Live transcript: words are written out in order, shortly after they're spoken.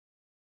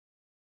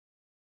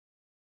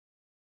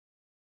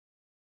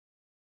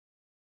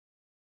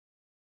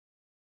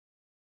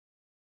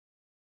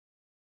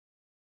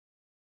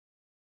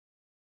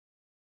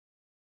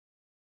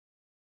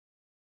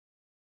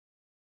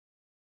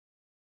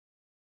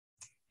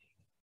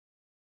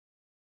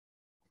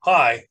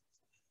Hi,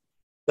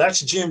 that's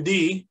Jim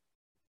D.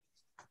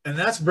 And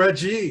that's Brett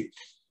G.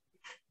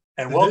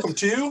 And welcome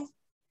to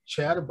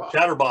Chatterbox.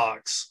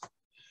 Chatterbox.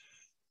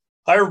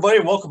 Hi, everybody,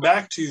 and welcome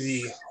back to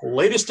the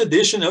latest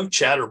edition of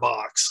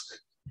Chatterbox.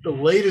 The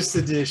latest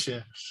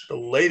edition. The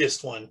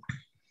latest one.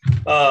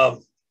 I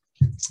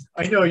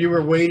know you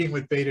were waiting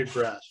with bated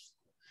breath.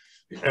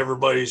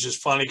 Everybody's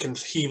just finally can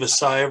heave a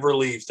sigh of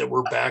relief that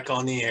we're back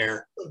on the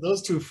air.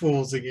 Those two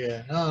fools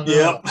again. Oh, no.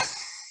 Yep.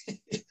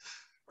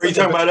 Are you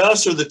talking about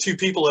us or the two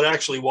people that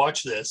actually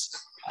watch this?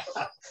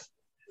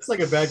 It's like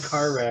a bad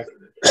car wreck.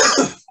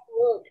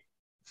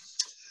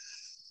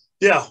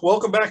 Yeah,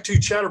 welcome back to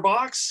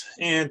Chatterbox.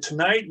 And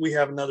tonight we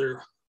have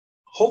another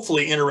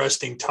hopefully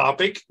interesting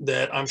topic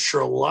that I'm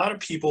sure a lot of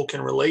people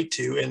can relate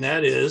to. And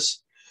that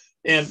is,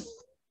 and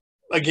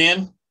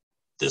again,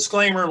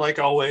 disclaimer, like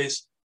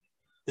always,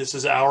 this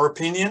is our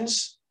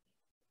opinions.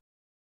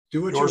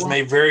 Do what Yours you want.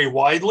 may vary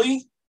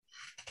widely.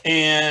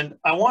 And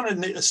I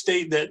want to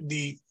state that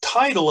the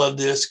title of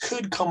this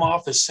could come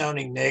off as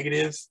sounding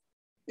negative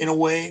in a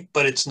way,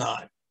 but it's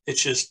not.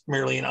 It's just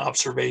merely an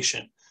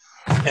observation.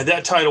 And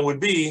that title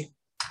would be,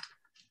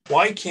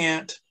 why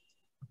can't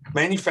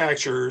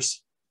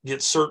manufacturers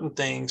get certain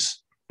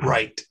things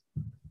right?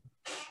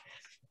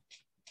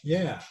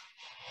 Yeah.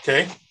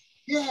 Okay.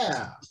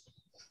 Yeah.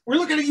 We're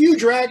looking at you,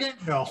 Dragon.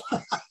 No.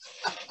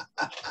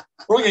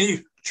 We're looking at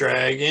you,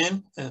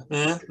 Dragon.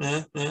 Yeah.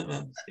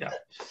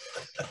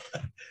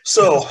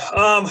 So,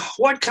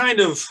 what kind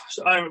of,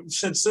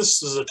 since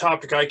this is a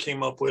topic I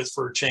came up with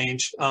for a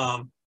change,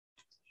 what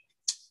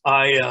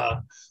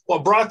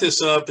brought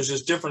this up is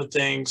just different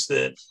things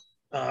that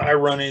I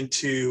run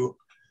into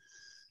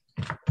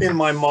in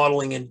my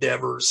modeling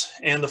endeavors.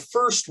 And the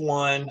first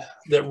one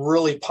that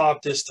really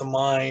popped this to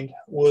mind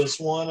was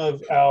one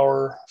of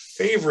our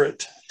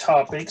favorite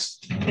topics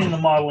in the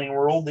modeling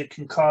world that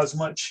can cause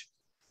much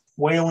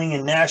wailing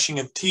and gnashing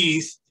of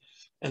teeth,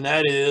 and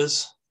that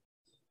is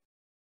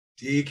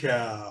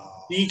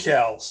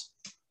decals.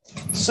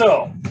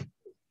 So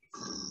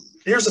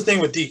here's the thing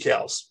with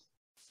decals.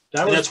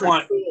 That's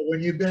why cool.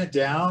 When you bent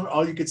down,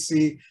 all you could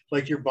see,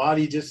 like, your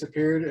body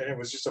disappeared and it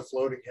was just a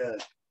floating head.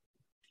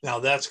 Now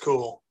that's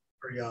cool.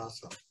 Pretty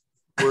awesome.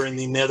 We're in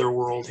the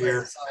netherworld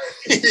here.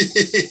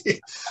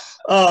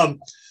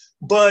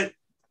 But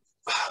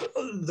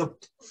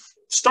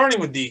starting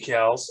with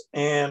decals,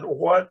 and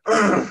what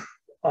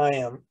I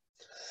am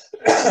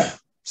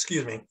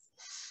excuse me,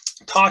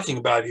 talking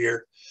about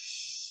here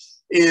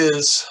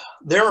is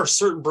there are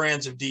certain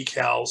brands of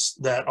decals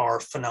that are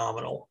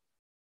phenomenal.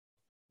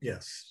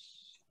 Yes.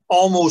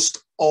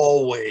 Almost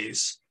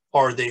always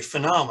are they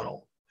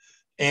phenomenal.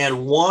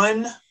 And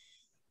one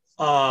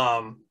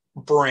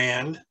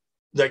brand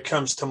that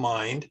comes to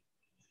mind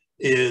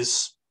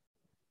is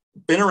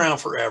been around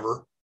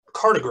forever,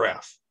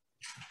 Cartograph.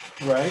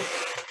 Right.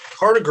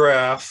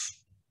 Cartograph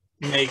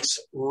makes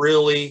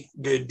really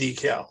good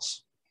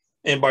decals.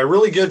 And by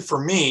really good for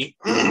me,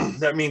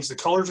 that means the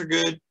colors are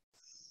good,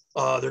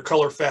 they're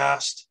color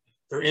fast,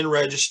 they're in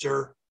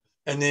register,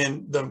 and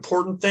then the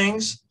important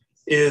things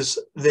is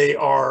they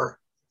are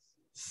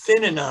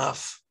thin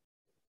enough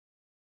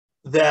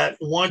that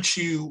once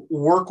you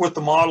work with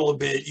the model a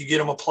bit, you get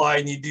them applied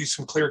and you do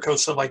some clear coat,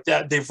 stuff like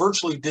that, they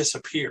virtually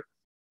disappear.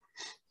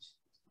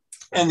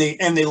 And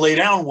they lay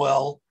down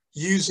well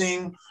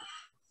using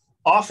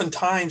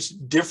oftentimes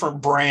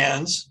different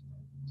brands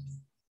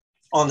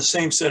on the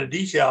same set of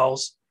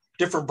decals,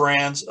 different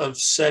brands of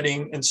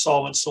setting and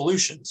solvent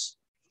solutions.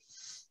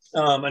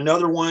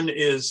 Another one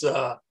is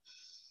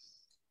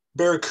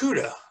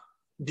Barracuda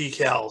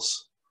decals.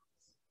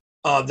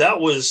 That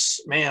was,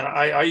 man,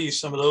 I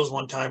used some of those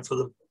one time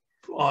for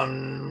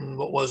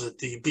what was it?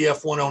 The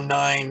BF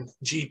 109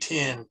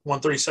 G10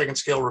 132nd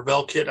scale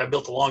Revell kit I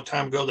built a long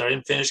time ago that I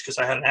didn't finish because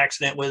I had an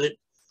accident with it.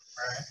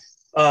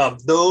 Right.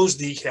 Those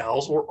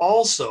decals were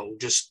also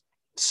just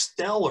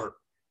stellar.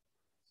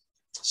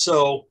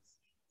 So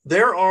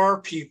there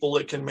are people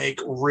that can make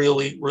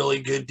really,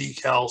 really good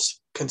decals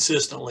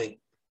consistently.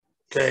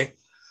 Okay.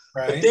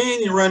 Right. But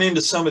then you run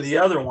into some of the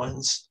other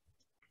ones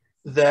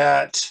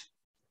that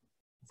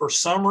for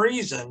some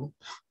reason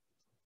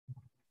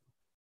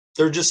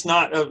they're just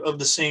not of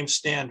the same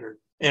standard.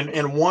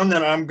 And one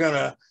that I don't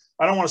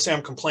want to say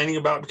I'm complaining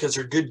about because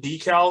they're good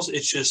decals.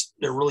 It's just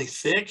they're really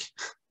thick.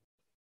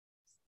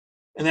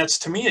 And that's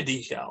Tamiya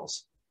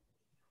decals.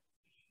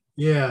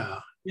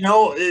 Yeah. You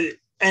know,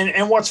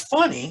 and what's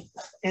funny,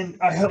 and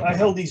I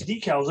held these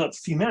decals up a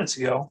few minutes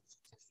ago.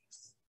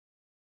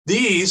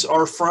 These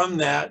are from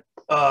that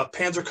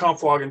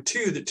Panzerkampfwagen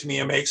 2 that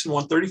Tamiya makes in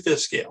 1/35th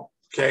scale.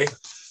 Okay.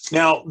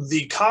 Now,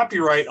 the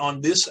copyright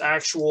on this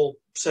actual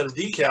set of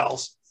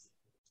decals,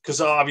 because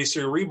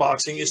obviously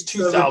reboxing, is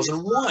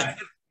 2001.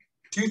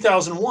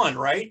 2001,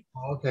 right?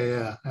 Okay,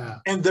 yeah.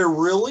 And they're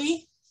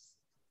really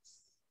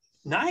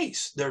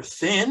nice. They're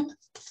thin.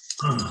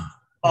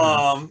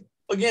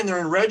 Again, they're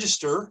in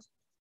register.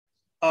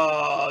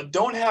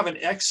 Don't have an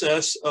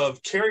excess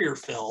of carrier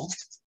film,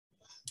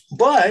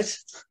 but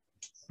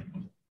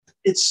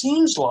it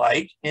seems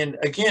like, and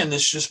again,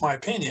 this is just my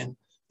opinion,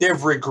 they've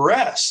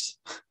regressed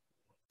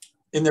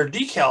in their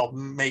decal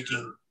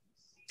making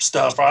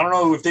stuff. I don't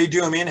know if they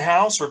do them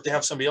in-house or if they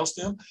have somebody else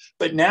do them,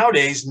 but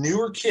nowadays,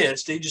 newer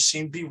kits, they just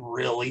seem to be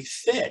really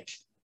thick.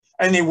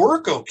 And they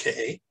work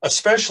okay,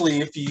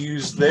 especially if you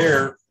use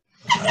their,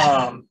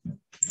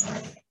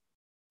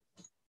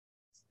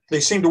 they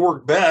seem to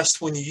work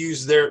best when you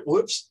use their,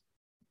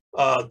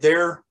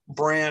 their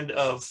brand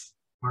of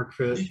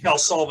decal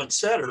solvent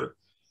setter.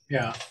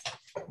 Yeah.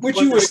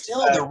 Which you would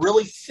still, they're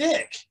really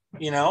thick,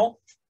 you know?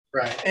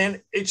 Right.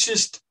 And it's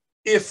just,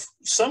 if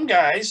some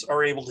guys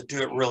are able to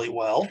do it really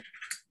well,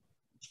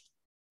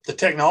 the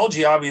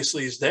technology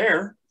obviously is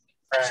there.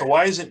 Right. So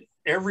why isn't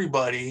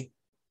everybody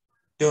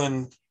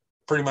doing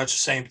pretty much the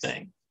same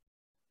thing?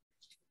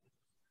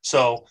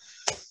 So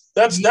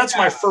that's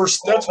my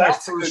first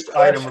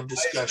item of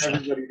discussion.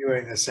 Everybody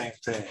doing the same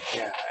thing.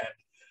 Yeah.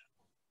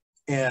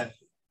 And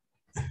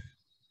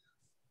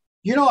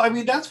you know, I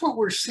mean, that's what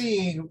we're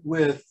seeing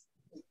with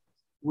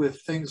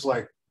things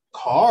like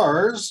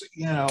cars.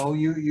 You know,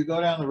 you go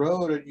down the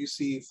road and you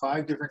see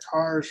 5 different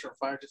cars from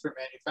 5 different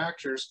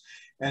manufacturers,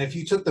 and if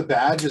you took the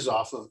badges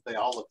off of them, they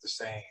all look the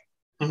same.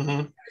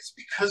 Mm-hmm. It's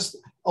because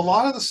a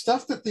lot of the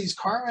stuff that these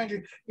car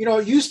manufacturers, you know,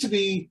 it used to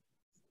be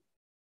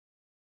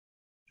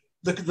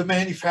the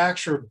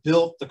manufacturer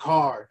built the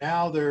car.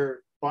 Now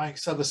they're buying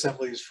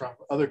sub-assemblies from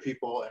other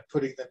people and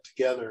putting them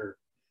together.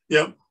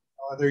 Yep.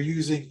 They're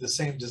using the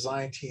same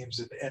design teams,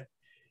 and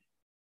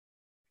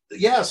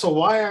yeah. So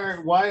why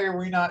are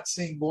we not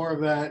seeing more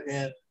of that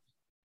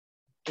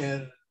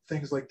in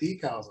things like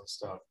decals and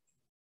stuff?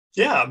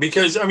 Yeah,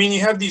 because I mean,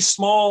 you have these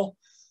small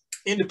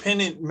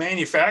independent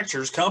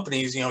manufacturers,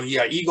 companies. You know, you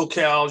got Eagle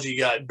Cows, you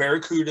got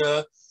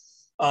Barracuda.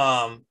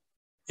 You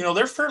know,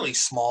 they're fairly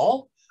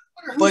small,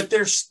 but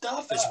their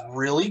stuff is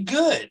really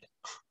good.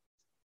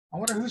 I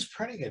wonder who's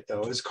printing it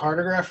though. Is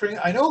Cartograph printing?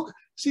 I know.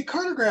 See,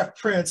 Cartograph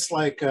prints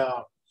like.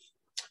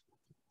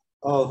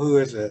 Who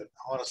is it?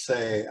 I want to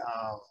say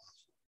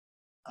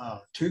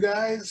Two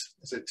Guys.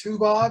 Is it Two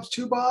Bobs?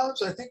 Two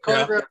Bobs? I think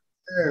Cartograph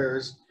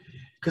theirs,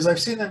 because I've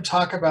seen them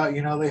talk about,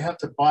 you know, they have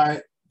to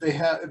buy. They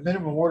have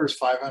minimum orders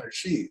 500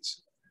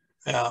 sheets.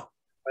 Yeah.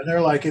 And they're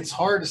like, it's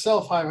hard to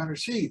sell 500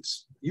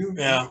 sheets. You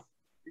know,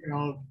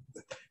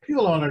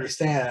 people don't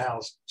understand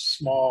how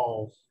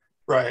small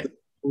the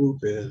group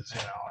is.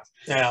 You know.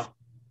 Yeah.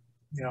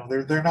 You know,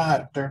 they're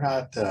not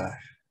not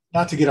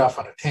to get off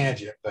on a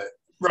tangent, but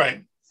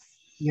right.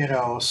 You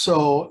know,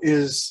 so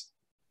you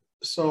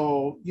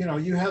know,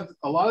 you have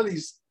a lot of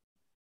these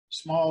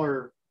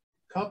smaller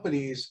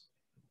companies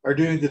are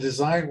doing the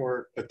design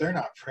work, but they're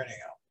not printing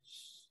them.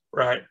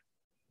 Right.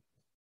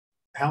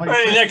 How many?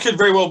 I mean, that could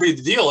very well be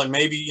the deal, and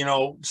maybe, you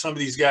know, some of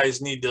these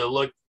guys need to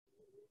look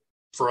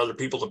for other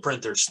people to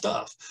print their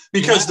stuff,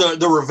 because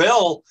the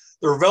Revell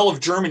of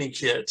Germany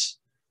kits,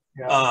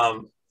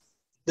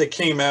 that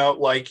came out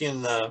like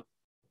in the,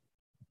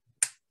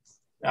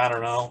 I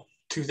don't know,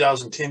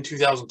 2010,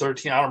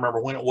 2013, I don't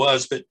remember when it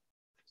was, but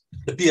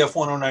the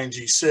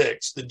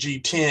BF109G6, the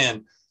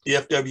G10, the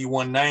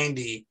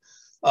FW190,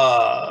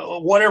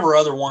 whatever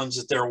other ones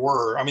that there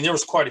were. I mean, there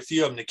was quite a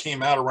few of them that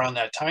came out around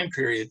that time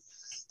period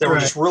that were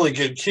just really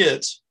good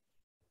kits,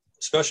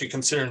 especially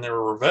considering they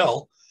were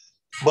Revell.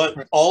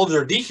 But all of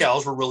their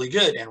decals were really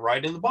good. And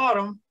right in the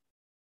bottom,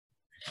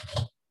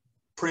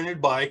 printed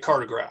by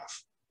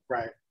Cartograph.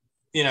 Right.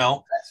 You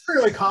know, that's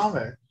fairly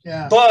common.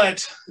 Yeah.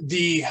 But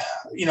you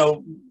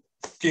know,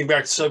 getting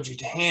back to the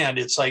subject at hand,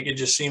 it's like, it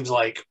just seems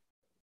like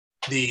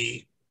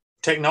the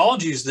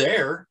technology is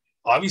there.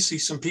 Obviously,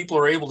 some people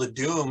are able to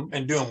do them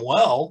and do them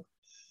well.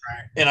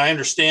 Right. And I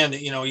understand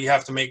that, you know, you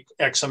have to make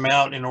X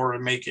amount in order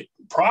to make it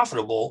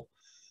profitable.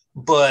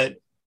 But,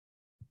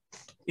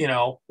 you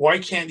know, why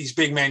can't these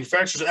big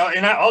manufacturers,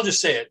 and I'll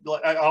just say it,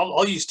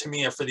 I'll use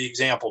Tamiya for the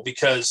example,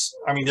 because,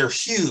 I mean, they're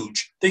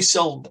huge. They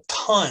sell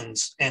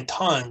tons and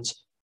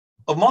tons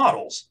of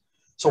models.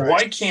 So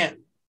why can't,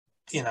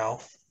 you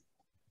know,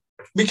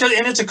 because,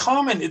 and it's a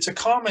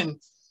common,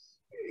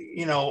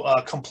 you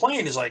know,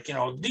 complaint is like, you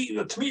know,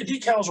 Tamiya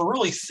decals are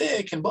really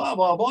thick and blah,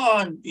 blah,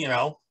 blah. And, you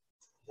know,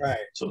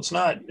 so it's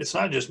not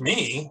just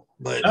me,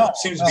 but it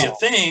seems to be a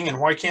thing. And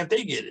why can't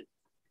they get it?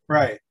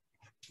 Right.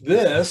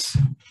 This,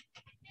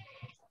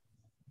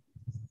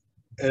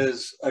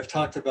 as I've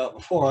talked about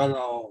before, I don't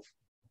know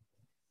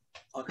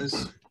on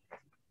this,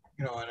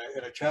 you know,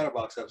 in a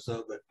Chatterbox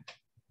episode, but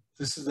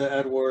this is the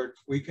Edward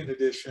Weekend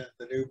Edition,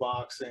 the new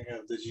boxing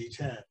of the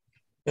G10.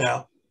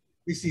 Yeah.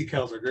 These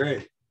decals are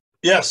great.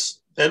 Yes.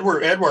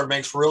 Edward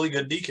makes really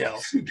good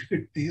decals.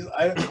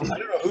 I don't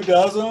know who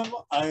does them.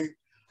 I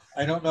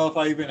don't know if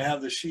I even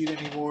have the sheet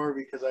anymore,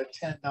 because I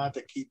tend not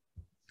to keep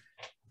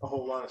a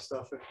whole lot of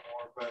stuff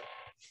anymore.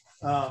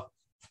 But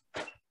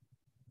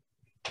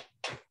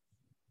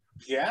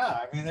yeah,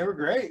 I mean, they were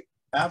great.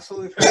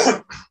 Absolutely.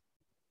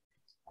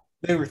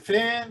 They were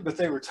thin, but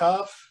they were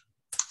tough.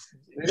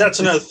 That's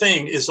another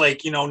thing, is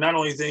like, you know, not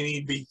only do they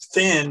need to be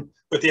thin,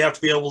 but they have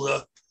to be able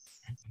to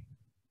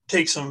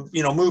take some,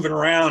 you know, moving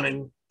around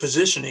and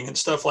positioning and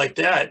stuff like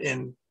that.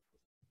 And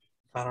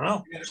I don't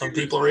know, some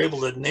people are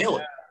able to nail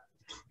it.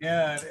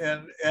 Yeah,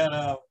 and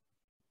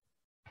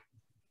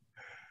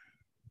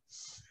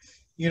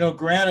you know,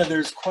 granted,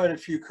 there's quite a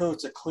few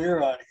coats of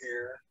clear on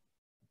here,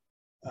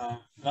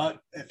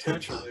 not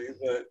intentionally,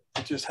 but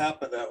it just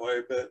happened that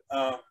way. But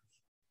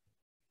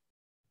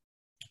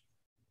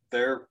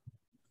they're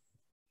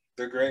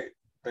great.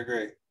 They're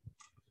great.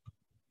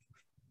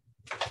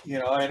 You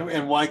know,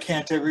 and why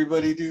can't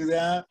everybody do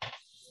that?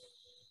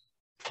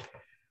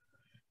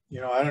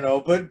 You know, I don't know.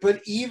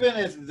 But even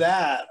at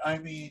that, I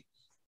mean,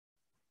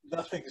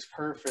 nothing's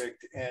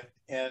perfect,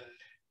 and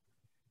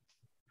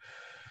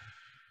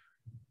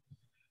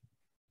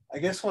I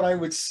guess what I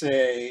would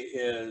say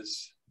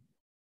is,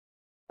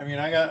 I mean,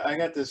 I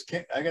got this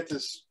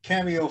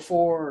Cameo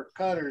 4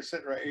 cutter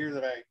sitting right here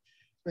that I've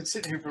been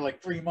sitting here for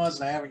like 3 months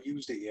and I haven't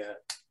used it yet.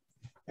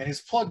 And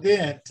it's plugged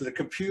in to the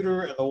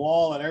computer and the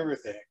wall and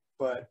everything.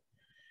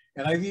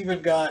 And I've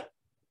even got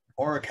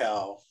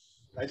Oracle.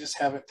 I just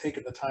haven't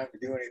taken the time to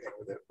do anything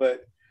with it.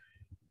 But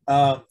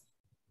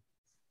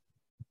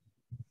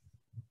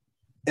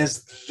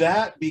as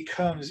that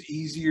becomes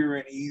easier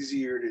and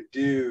easier to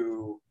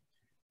do,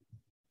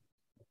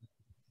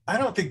 I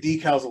don't think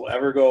decals will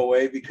ever go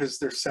away because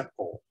they're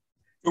simple.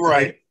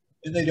 Right.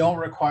 And they don't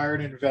require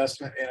an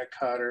investment in a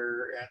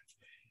cutter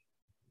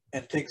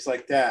and things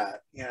like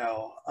that, you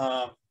know.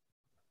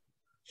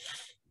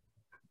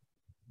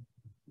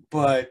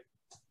 But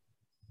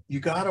you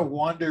got to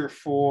wonder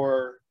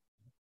for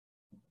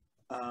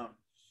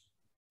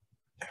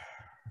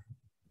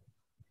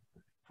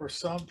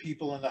some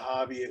people in the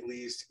hobby, at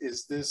least,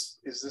 is this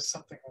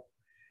something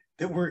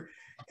that we're,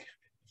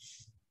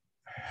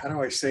 how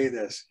do I say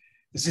this?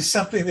 Is this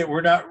something that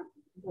we're not,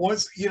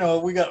 once, you know,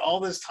 we got all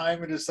this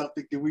time into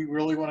something, do we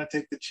really want to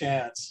take the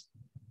chance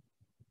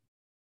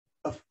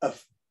of a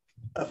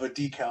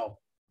decal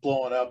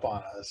blowing up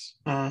on us?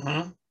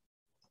 Mm-hmm.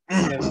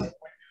 You know,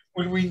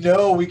 when we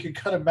know we can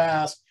cut a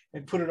mask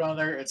and put it on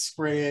there and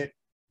spray it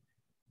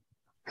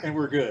and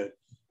we're good.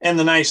 And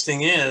the nice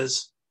thing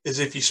is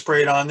if you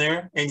spray it on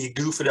there and you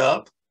goof it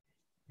up,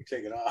 you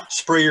take it off,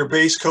 spray your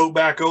base coat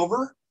back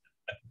over.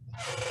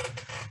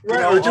 Right,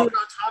 you know, or do it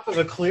on top of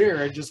a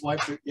clear and just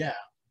wipe it. Yeah.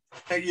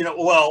 You know,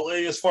 well,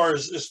 as far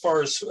as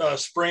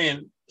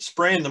spraying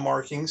the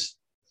markings,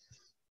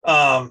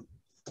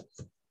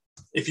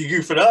 if you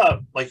goof it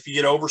up, like if you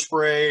get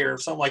overspray or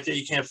something like that,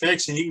 you can't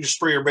fix, and you can just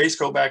spray your base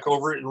coat back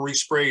over it and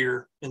respray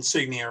your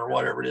insignia or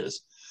whatever it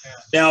is.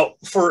 Yeah. Now,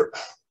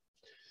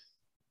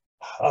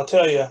 I'll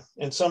tell you,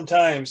 and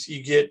sometimes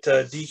you get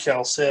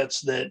decal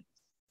sets that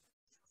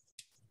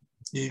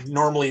you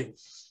normally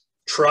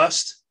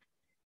trust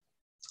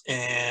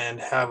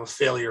and have a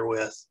failure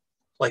with,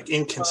 like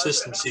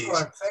inconsistencies. Well,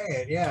 that's what I'm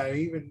saying. Yeah,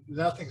 even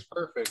nothing's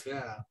perfect.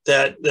 Yeah.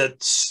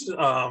 That's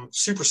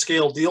super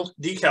scale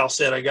decal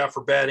set I got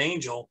for Bad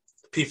Angel,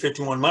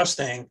 P51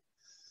 Mustang.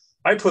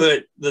 I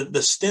put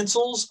the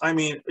stencils. I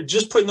mean,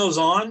 just putting those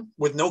on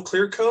with no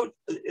clear coat,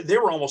 they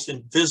were almost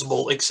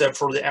invisible except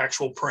for the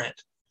actual print.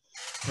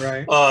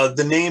 Right.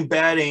 The name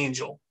Bad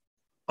Angel,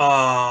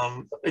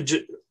 but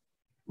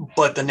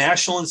the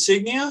national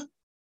insignia,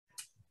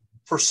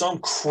 for some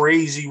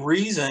crazy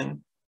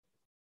reason,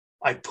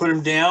 I put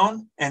them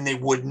down and they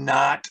would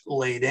not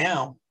lay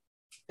down.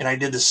 And I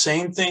did the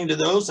same thing to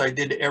those I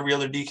did to every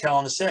other decal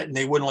on the set, and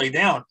they wouldn't lay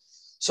down.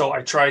 So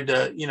I tried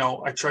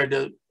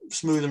to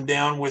smooth them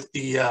down with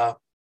a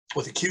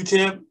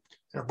Q-tip and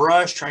a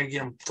brush, trying to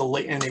get them to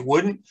lay, and they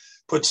wouldn't.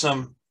 Put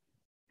some,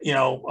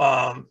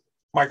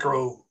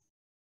 micro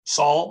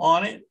sol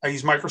on it. I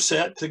use micro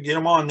set to get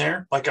them on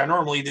there like I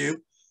normally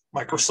do,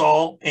 micro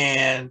sol,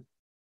 and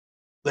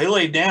they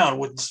laid down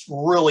with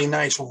really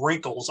nice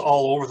wrinkles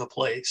all over the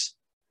place.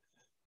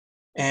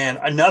 And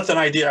nothing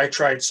I did, I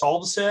tried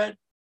Solvaset,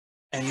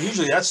 and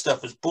usually that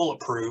stuff is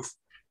bulletproof.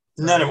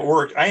 None of it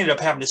worked. I ended up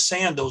having to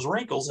sand those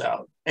wrinkles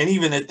out. And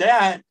even at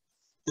that,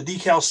 the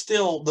decals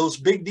still, those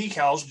big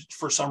decals,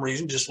 for some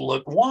reason, just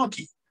look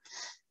wonky.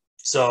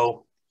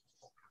 So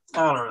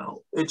I don't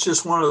know. It's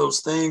just one of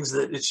those things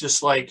that it's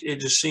just like, it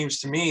just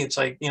seems to me, it's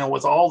like,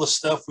 with all the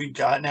stuff we've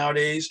got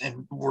nowadays,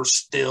 and we're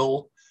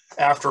still,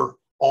 after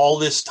all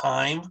this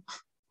time,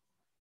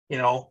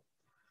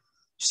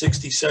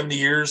 60, 70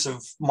 years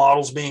of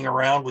models being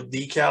around with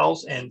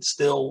decals and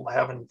still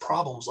having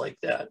problems like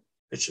that.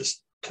 It's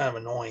just kind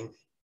of annoying.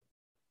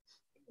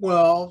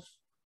 Well,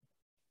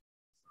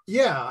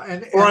 yeah.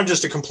 Or I'm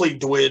just a complete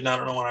dwid and I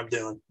don't know what I'm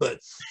doing, but.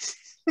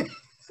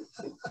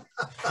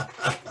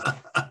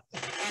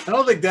 I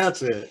don't think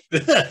that's it.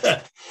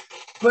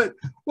 But,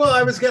 well,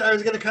 I was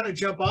gonna kind of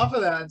jump off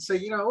of that and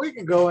say, we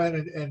can go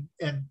in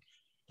and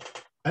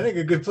I think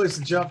a good place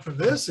to jump from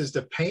this is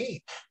to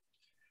paint.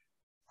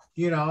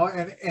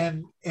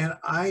 And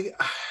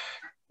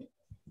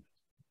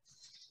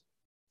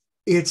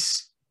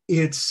it's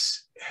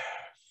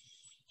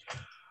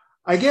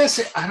I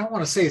guess I don't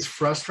want to say it's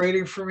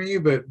frustrating for me,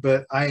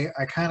 but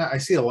I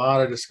see a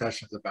lot of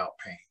discussions about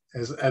paint,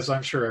 as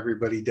I'm sure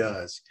everybody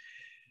does.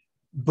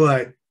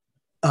 But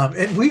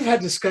And we've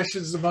had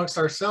discussions amongst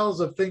ourselves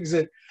of things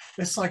that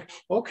it's like,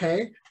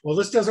 okay, well,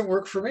 this doesn't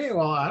work for me.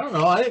 Well, I don't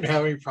know. I didn't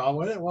have any problem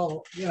with it.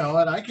 Well, you know,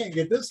 and I can't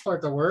get this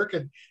part to work,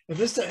 and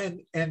this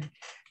and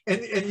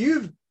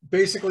you've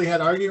basically had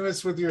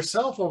arguments with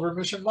yourself over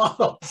mission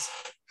models.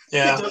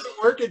 Yeah. It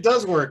doesn't work. It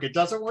does work. It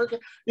doesn't work.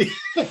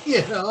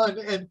 You know,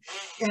 and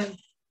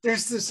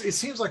there's this. It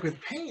seems like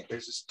with paint,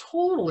 there's this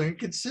total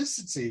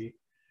inconsistency.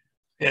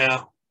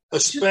 Yeah,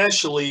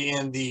 especially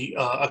in the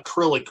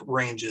acrylic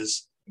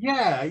ranges.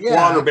 Yeah.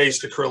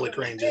 Water-based acrylic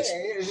ranges.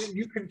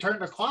 You can turn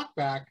the clock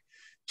back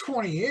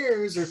 20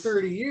 years or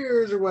 30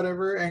 years or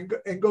whatever and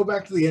go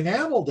back to the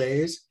enamel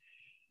days.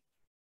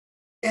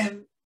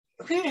 And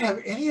we didn't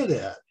have any of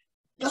that.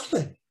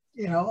 Nothing.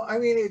 You know, I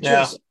mean, it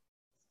just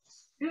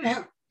didn't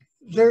have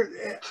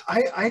there.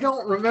 I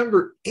don't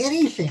remember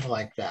anything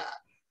like that.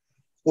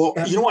 Well,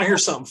 you don't want to hear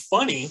something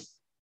funny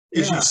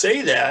is you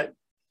say that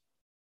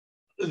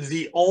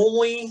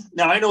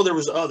now I know there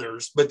was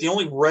others, but the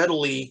only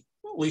readily,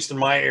 at least in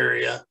my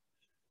area,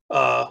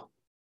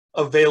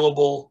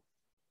 available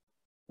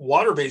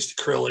water-based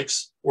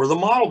acrylics were the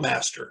Model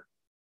Master.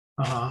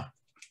 And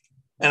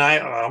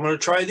I'm going to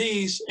try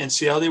these and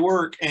see how they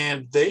work.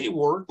 And they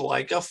work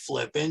like a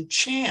flipping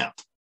champ.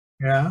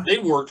 Yeah. They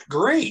worked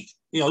great.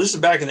 You know, this is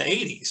back in the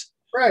 80s.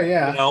 Right,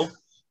 yeah. You know,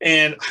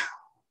 and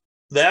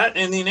that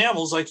and the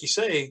enamels, like you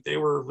say, they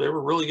were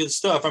really good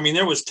stuff. I mean,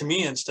 there was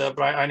Tamiya and stuff,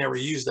 but I never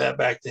used that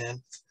back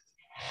then.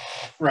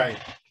 Right.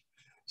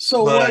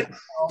 So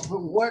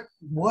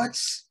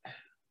what's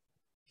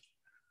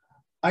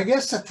I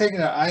guess the thing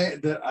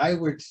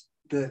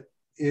that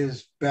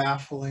is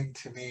baffling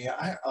to me,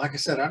 like I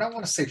said, I don't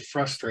want to say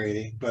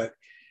frustrating, but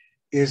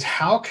is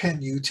how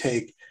can you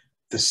take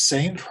the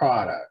same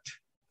product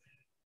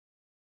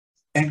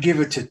and give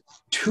it to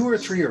 2 or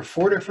 3 or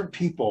 4 different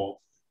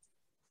people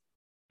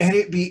and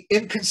it be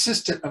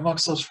inconsistent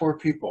amongst those 4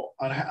 people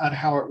on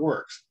how it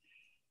works?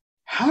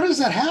 How does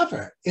that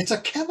happen? It's a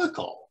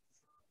chemical.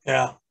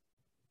 Yeah.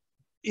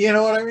 You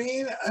know what I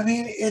mean? I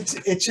mean, it's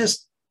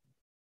just,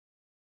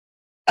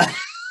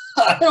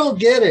 I don't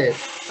get it.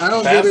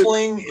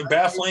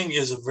 Baffling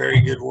is a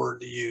very good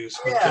word to use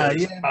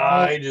because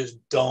I just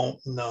don't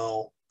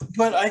know.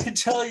 But I can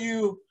tell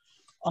you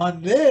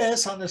on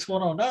this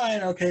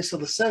 109, okay, so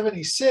the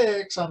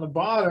 76 on the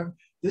bottom,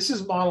 this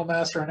is Model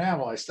Master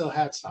enamel. I still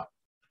had some.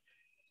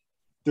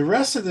 The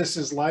rest of this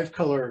is life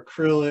color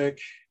acrylic.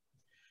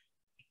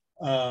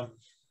 I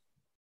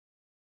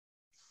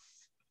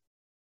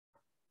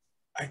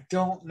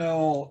don't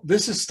know.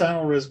 This is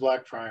Stynylriz Riz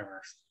Black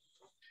Primer.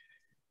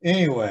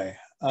 Anyway,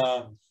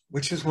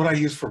 which is what I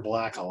use for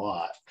black a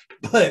lot.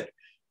 But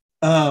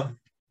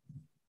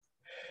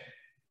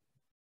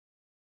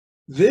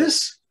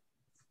this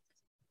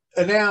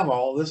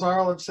enamel, this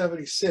RLM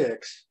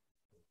 76,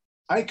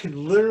 I could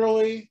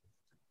literally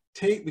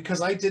take,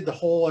 because I did the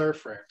whole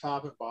airframe,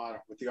 top and bottom,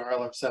 with the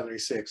RLM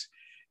 76,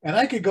 and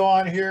I could go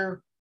on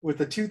here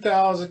with a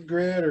 2000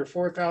 grit or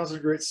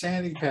 4000 grit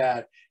sanding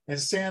pad and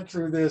sand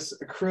through this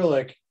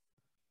acrylic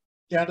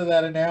down to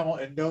that enamel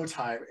in no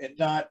time and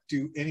not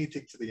do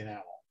anything to the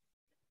enamel.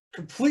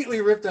 Completely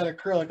rip that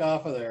acrylic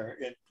off of there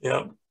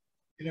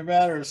in a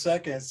matter of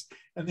seconds,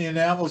 and the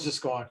enamel is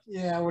just going,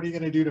 yeah, what are you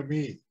going to do to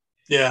me?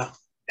 Yeah.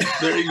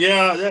 You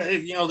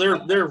know,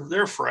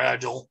 they're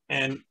fragile,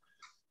 and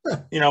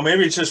you know,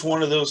 maybe it's just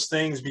one of those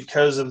things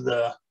because of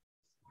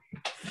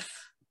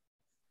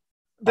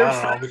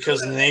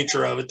because of the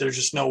nature of it. There's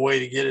just no way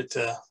to get it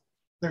to.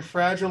 They're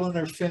fragile and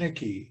they're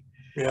finicky.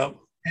 Yep.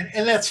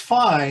 And that's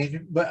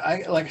fine, but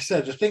like I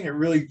said, the thing that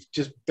really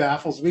just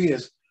baffles me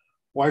is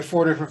why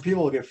 4 different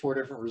people get 4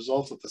 different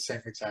results with the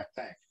same exact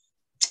thing.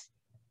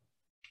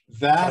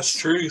 That's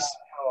true. How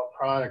a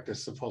product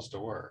is supposed to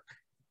work.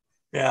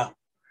 Yeah.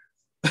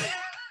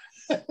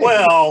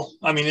 Well,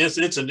 I mean, it's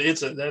a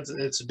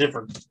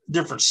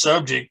different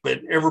subject,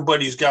 but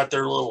everybody's got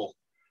their little,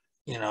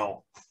 you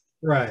know.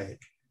 Right.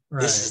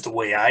 This is the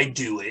way I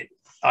do it.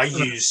 I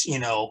use, you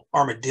know,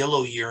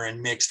 armadillo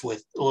urine mixed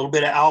with a little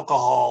bit of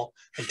alcohol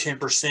and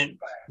 10%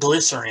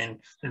 glycerin.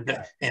 And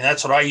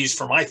that's what I use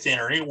for my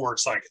thinner. And it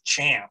works like a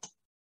champ.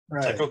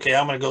 Right. It's like, okay,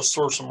 I'm going to go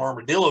source some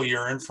armadillo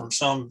urine from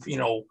some, you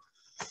know,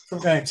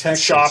 some kind of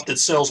shop that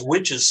sells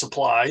witches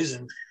supplies.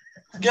 And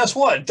guess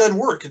what? It doesn't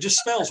work. It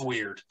just smells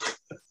weird.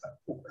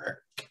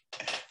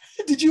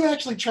 Did you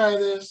actually try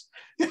this?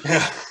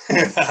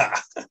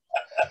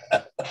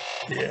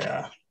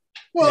 Yeah.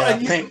 Well,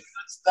 and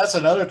that's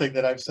another thing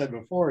that I've said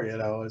before, you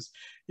know, is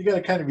you got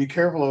to kind of be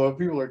careful of what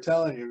people are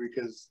telling you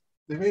because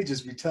they may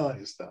just be telling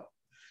you stuff.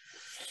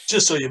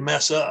 Just so you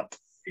mess up.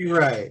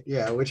 Right.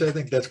 Yeah, which I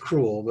think that's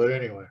cruel, but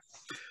anyway.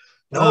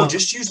 No,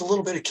 just use a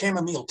little bit of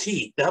chamomile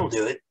tea. That'll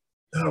do it.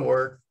 That'll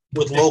work.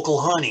 With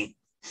local honey.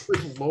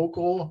 With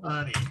local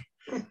honey.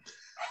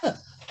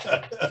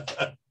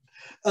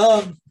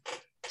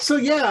 So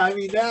yeah, I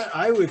mean, that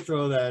I would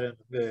throw that in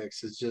the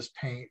mix. It's just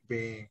paint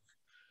being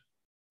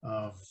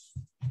my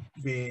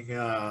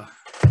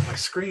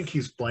screen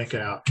keeps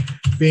blanking out,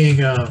 being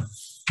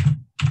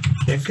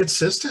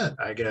inconsistent,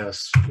 I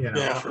guess, you know.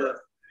 Yeah.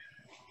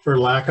 for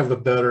lack of a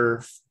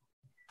better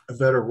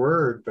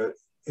word, but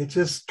it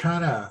just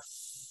kind of,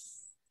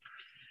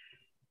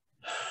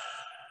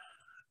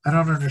 I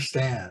don't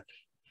understand.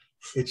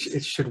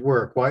 It should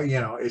work. Why,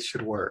 it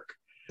should work.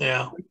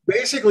 Yeah.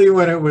 Basically,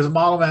 when it was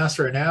Model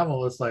Master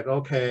enamel, it's like,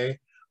 okay,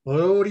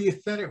 well, what do you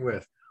thin it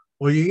with?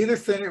 Well, you either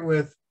thin it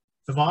with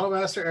the Model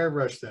Master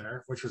airbrush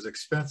thinner, which was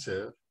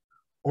expensive,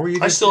 or you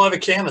I get still have a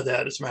can of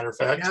that, as a matter of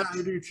fact. yeah,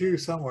 I do too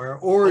somewhere.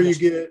 Or you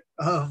get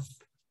well,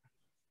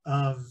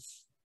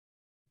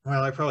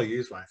 I probably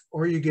use mine.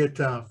 Or you get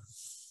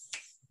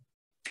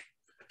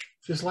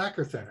just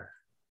lacquer thinner,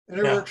 and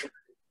it works.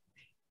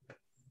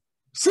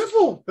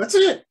 Simple. That's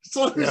it. That's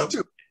all there is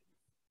to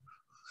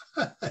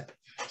it.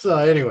 So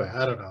anyway,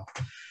 I don't know.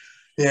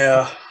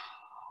 Yeah.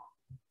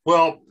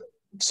 Well,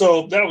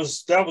 so that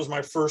was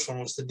my first one,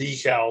 was the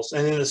decals,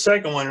 and then the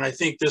second one, and I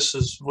think this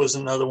was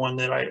another one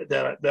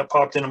that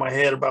popped into my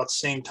head about the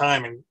same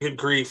time. And good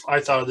grief, I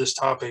thought of this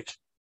topic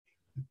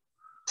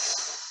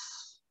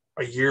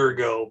a year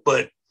ago,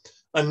 but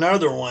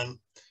another one,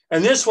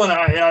 and this one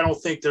I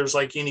don't think there's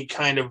like any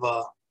kind of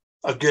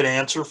a good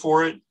answer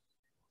for it,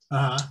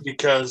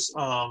 because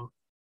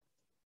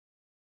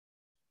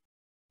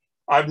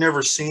I've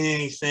never seen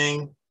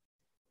anything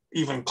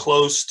even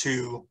close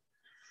to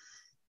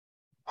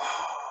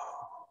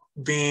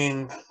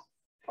being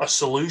a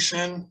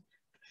solution,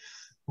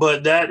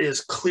 but that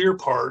is clear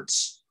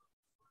parts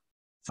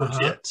for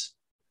kits.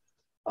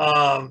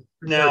 Now,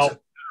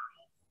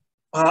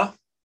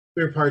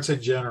 clear parts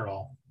in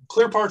general.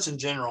 Clear parts in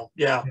general,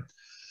 yeah.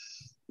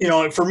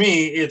 For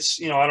me,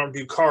 it's, I don't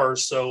do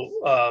cars,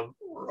 so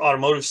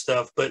automotive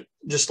stuff, but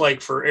just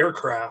like for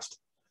aircraft,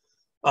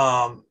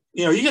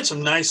 you get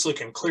some nice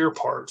looking clear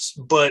parts,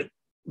 but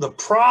the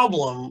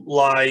problem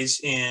lies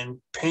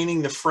in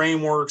painting the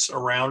frameworks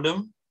around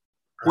them,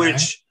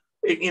 which,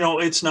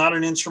 it's not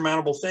an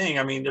insurmountable thing.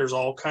 I mean, there's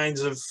all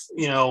kinds of,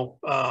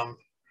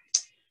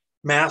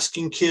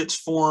 masking kits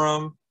for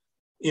them.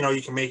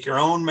 You can make your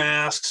own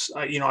masks.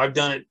 I've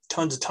done it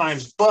tons of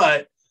times,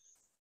 but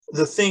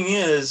the thing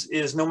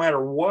is no matter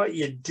what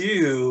you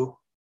do,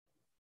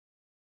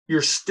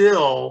 you're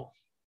still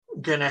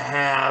going to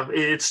have,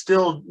 it's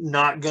still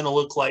not going to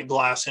look like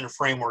glass in a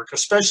framework,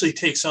 especially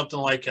take something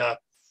like a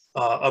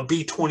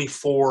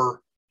B24,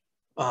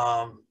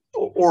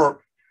 or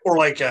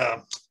like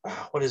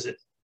what is it?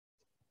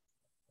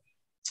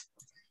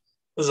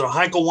 Was it a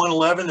Heinkel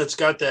 111 that's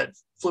got that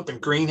flipping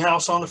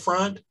greenhouse on the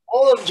front?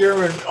 All them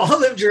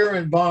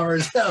German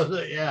bombers have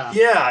it, yeah.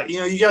 Yeah,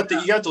 you got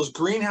those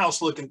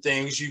greenhouse looking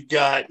things. You've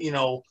got,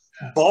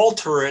 ball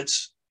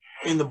turrets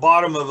in the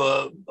bottom of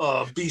a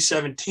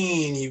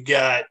B-17. You've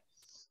got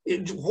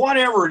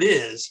whatever it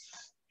is.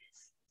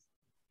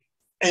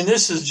 And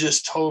this is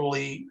just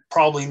totally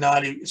probably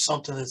not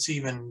something that's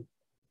even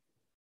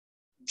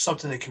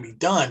something that can be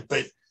done.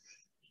 But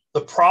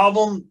the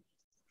problem,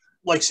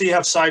 like, say you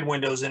have side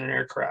windows in an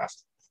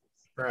aircraft.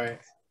 Right.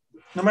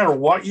 No matter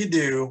what you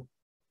do,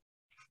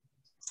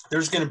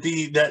 there's going to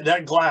be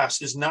that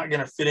glass is not going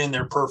to fit in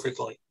there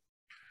perfectly.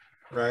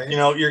 Right.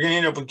 You're going to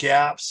end up with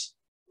gaps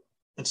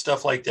and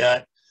stuff like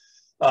that.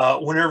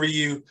 Whenever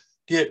you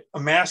get a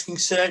masking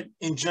set,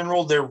 in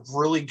general, they're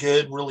really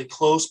good, really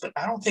close, but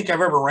I don't think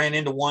I've ever ran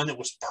into one that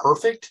was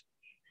perfect.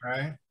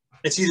 Right.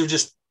 It's either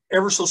just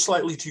ever so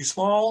slightly too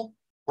small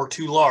or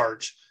too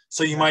large.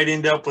 So you might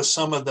end up with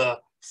some of the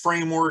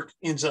framework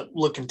ends up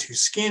looking too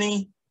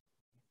skinny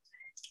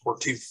or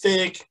too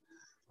thick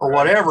or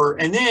whatever.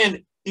 And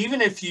then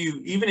even if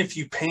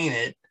you paint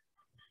it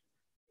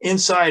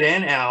inside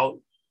and out,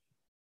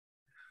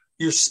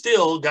 you're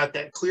still got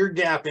that clear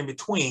gap in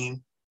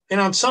between. And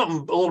on something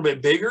a little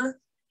bit bigger,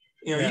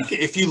 you can,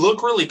 if you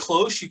look really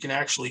close, you can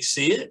actually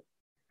see it.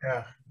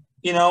 Yeah.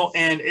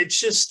 And it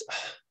just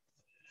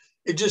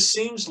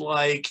seems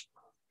like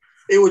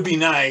it would be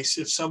nice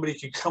if somebody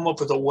could come up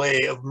with a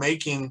way of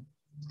making,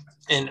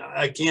 and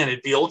again,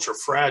 it'd be ultra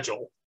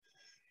fragile,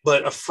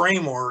 but a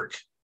framework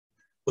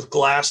with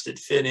glass that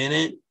fit in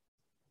it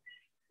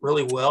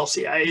really well.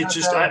 See,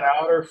 an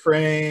outer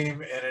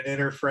frame and an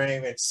inner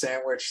frame and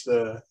sandwich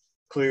the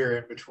clear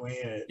in between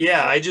it.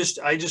 Yeah, I just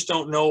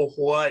don't know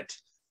what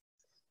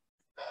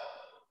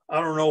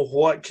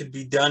could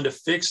be done to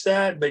fix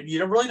that, but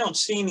you really don't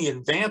see any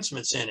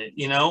advancements in it.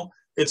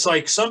 It's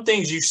like some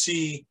things you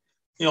see,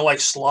 like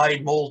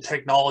slide mold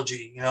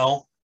technology.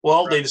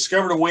 They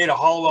discovered a way to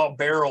hollow out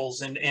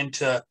barrels and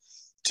to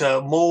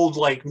mold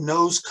like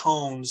nose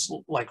cones,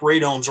 like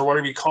radomes or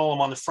whatever you call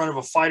them, on the front of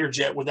a fighter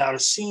jet without a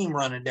seam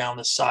running down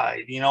the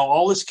side.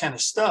 All this kind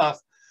of stuff.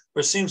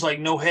 But it seems like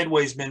no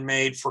headway's been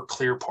made for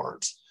clear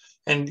parts.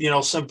 And,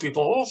 some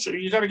people, so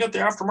you got to get the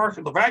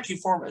aftermarket, the vacuum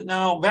form.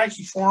 No,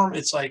 vacuum form,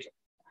 it's like,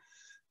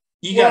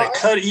 you got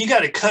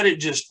to cut it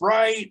just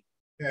right.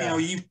 Yeah.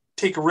 You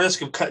take a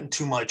risk of cutting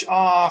too much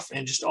off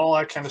and just all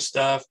that kind of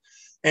stuff.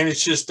 And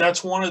it's just,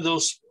 that's one of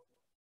those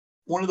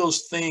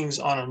things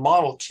on a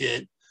model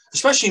kit,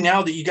 especially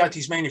now that you got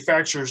these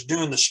manufacturers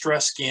doing the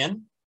stress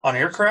skin on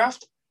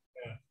aircraft,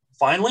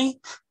 finally.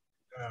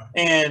 Yeah.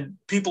 And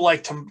people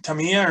like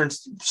Tamiya and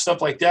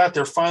stuff like that,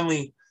 they're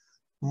finally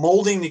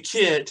molding the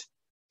kit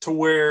to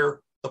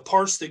where the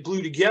parts that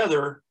glue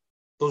together,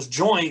 those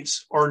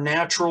joints, are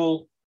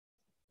natural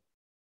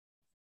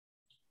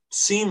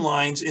seam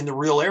lines in the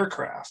real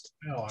aircraft.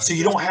 Oh, So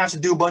you don't have to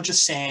do a bunch of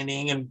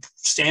sanding and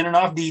standing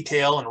off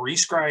detail and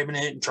rescribing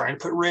it and trying to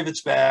put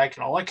rivets back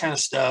and all that kind of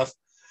stuff.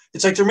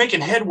 It's like they're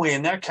making headway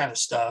in that kind of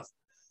stuff.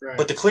 right.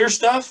 But the clear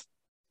stuff,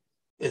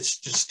 it's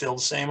just still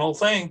the same old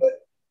thing.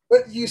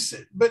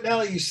 But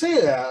now you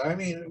say that, I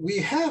mean, we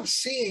have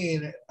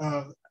seen,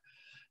 I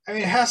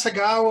mean,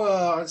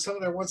 Hasegawa on some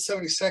of their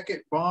 172nd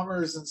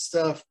bombers and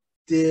stuff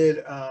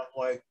did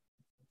like,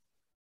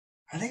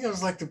 I think it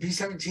was like the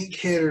B-17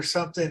 kit or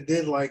something,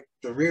 did like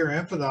the rear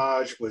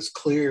empennage was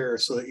clear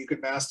so that you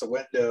could mask the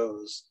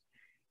windows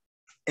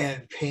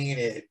and paint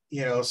it,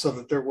 you know, so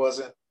that there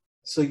wasn't,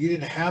 so you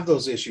didn't have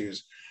those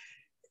issues.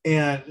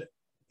 And,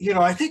 you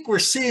know, I think we're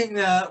seeing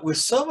that with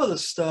some of the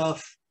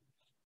stuff,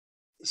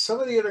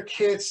 some of the other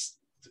kits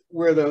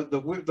where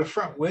the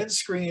front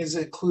windscreens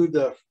include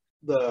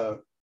the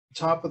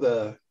top of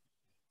the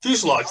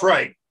Fuselage,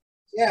 right.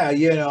 Yeah,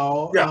 you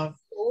know, Yeah.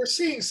 we're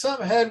seeing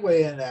some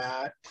headway in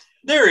that.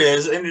 There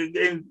is,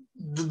 and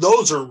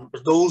those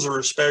are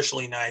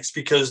especially nice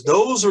because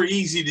those are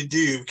easy to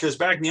do. Because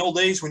back in the old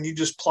days, when you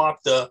just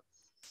plop the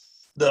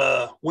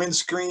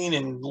windscreen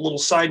and little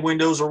side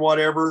windows or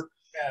whatever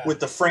with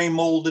the frame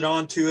molded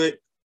onto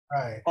it,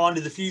 right,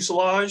 onto the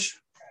fuselage,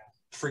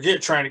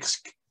 forget trying to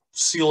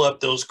seal up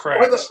those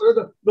cracks.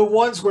 Or the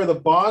ones where the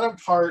bottom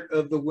part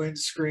of the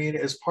windscreen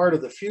is part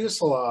of the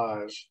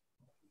fuselage,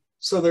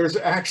 so there's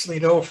actually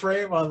no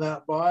frame on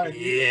that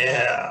body.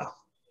 Yeah.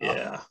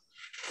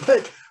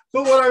 But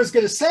what I was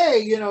going to say,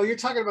 you know, you're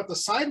talking about the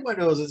side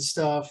windows and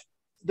stuff.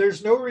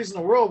 There's no reason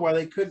in the world why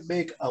they couldn't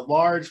make a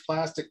large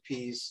plastic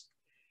piece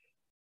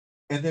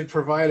and then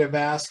provide a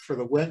mask for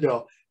the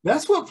window.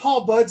 That's what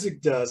Paul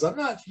Budzig does.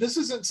 This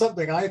isn't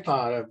something I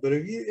thought of, but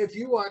if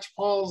you watch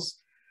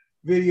Paul's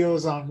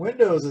videos on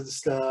windows and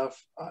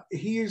stuff,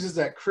 he uses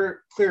that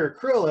clear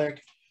acrylic,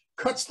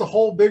 cuts the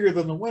hole bigger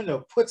than the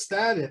window, puts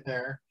that in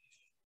there,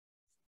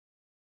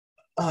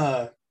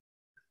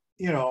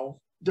 you know,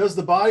 does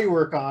the body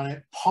work on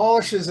it,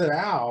 polishes it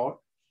out,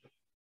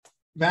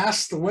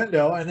 masks the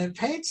window, and then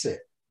paints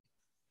it.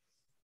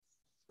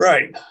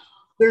 Right.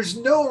 There's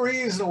no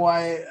reason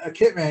why a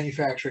kit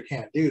manufacturer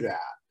can't do that.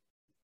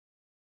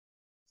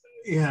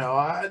 You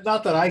know,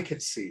 not that I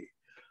could see.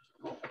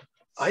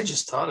 I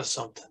just thought of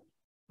something.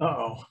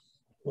 Uh-oh.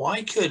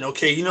 Why couldn't?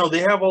 Okay, you know, they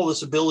have all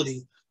this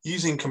ability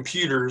using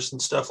computers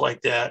and stuff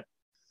like that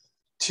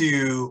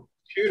to.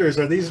 Computers,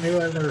 are these new?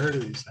 I've never heard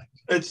of these things.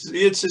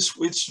 It's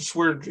just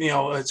weird, you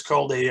know. It's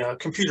called a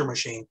computer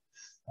machine.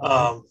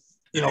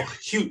 You know,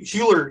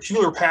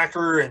 Hewlett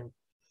Packard and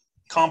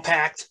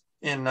Compact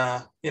and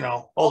you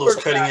know, all Albert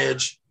those cutting Packard.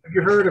 edge. Have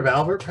you heard of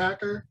Albert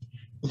Packard?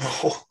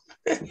 No.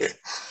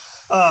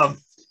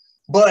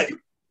 But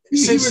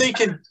since they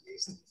can,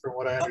 from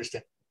what I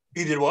understand,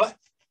 he did what?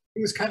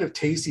 He was kind of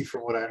tasty,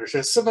 from what I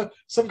understand.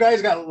 Some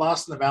guys got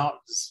lost in the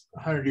mountains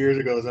 100 years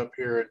ago, up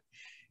here,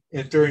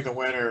 and during the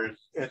winter,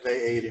 and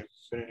they ate him.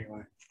 But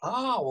anyway.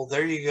 Oh, well,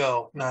 there you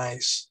go.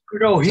 Nice.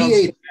 No, he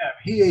ate them.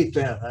 He ate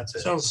them. That's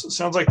it.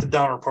 Sounds like the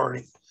Downer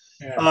Party.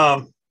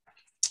 Yeah.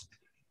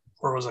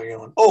 Where was I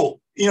going? Oh,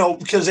 you know,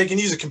 because they can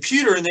use a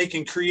computer and they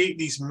can create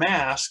these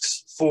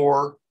masks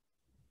for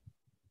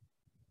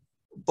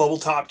bubble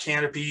top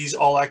canopies,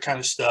 all that kind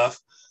of stuff.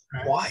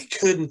 Right. Why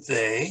couldn't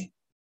they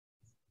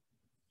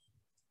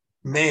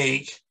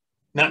make,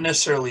 not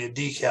necessarily a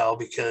decal,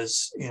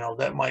 because, you know,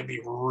 that might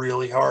be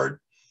really hard,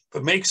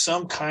 but make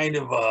some kind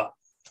of a,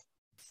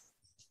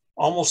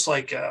 almost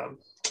like a,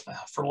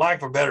 for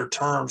lack of a better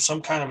term,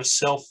 some kind of a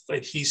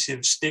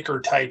self-adhesive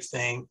sticker type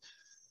thing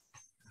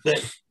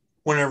that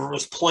whenever it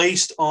was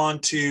placed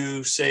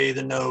onto, say,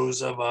 the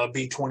nose of a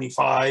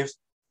B-25,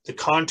 the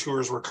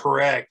contours were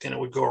correct and it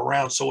would go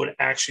around, so it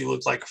actually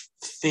looked like a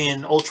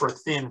thin, ultra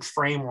thin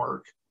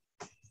framework.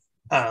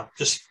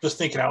 Just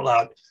thinking out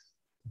loud.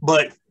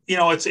 But you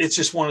know, it's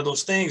just one of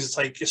those things. It's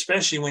like,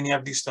 especially when you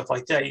have to do stuff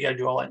like that, you got to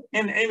do all that.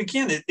 And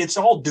again, it's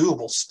all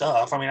doable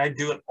stuff. I mean, I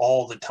do it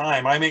all the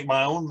time. I make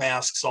my own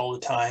masks all the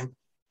time,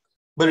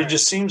 but It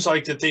just seems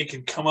like that they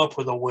could come up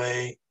with a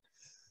way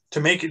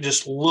to make it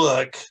just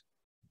look,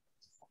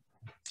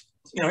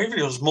 you know, even if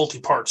it was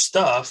multi-part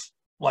stuff,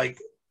 like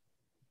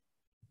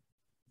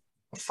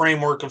a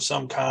framework of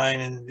some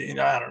kind. And you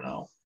know, I don't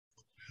know.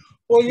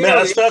 Well,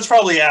 yeah, that's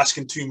probably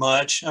asking too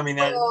much. I mean,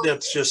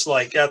 that's just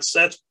like,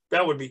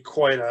 that would be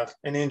quite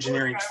an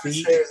engineering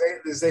feat.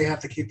 They have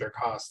to keep their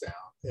costs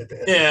down.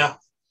 Yeah.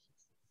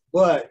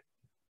 But,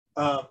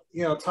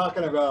 you know,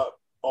 talking about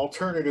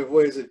alternative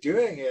ways of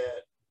doing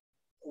it,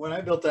 when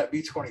I built that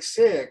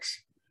B-26,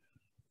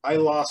 I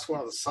lost one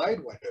of the side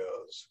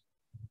windows,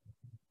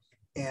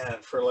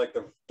 and for like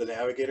the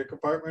navigator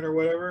compartment or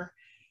whatever.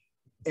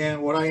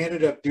 And what I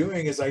ended up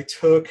doing is I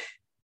took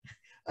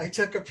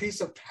a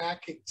piece of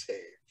packing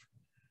tape,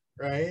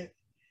 right?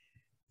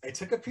 I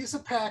took a piece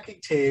of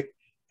packing tape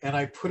and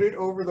I put it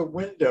over the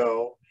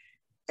window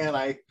and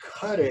I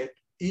cut it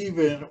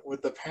even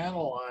with the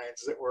panel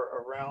lines that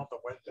were around the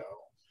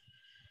window.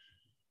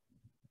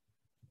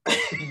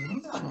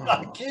 I'm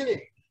not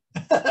kidding.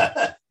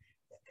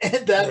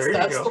 And that's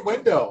the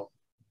window.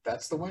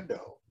 That's the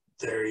window.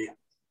 There you.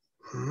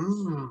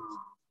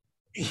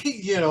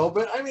 You know,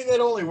 but I mean,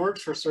 that only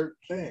works for certain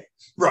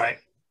things. Right.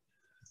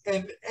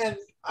 And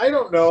I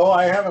don't know.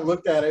 I haven't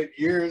looked at it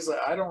in years.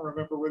 I don't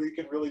remember whether you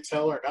can really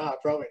tell or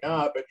not. Probably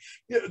not. But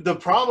you know, the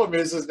problem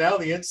is now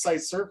the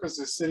inside surface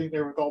is sitting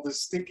there with all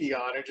this sticky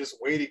on it, just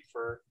waiting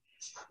for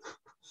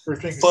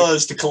things.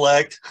 Fuzz to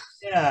collect.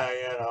 Yeah,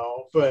 you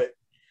know. But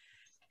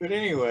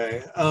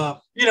anyway,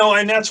 you know,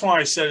 and that's why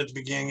I said at the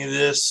beginning of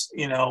this,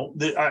 you know,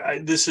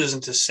 this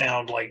isn't to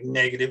sound like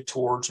negative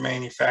towards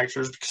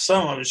manufacturers, because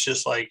some of it's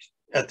just like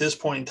at this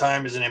point in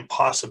time is an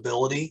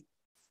impossibility.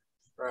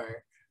 Right.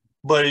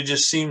 But it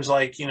just seems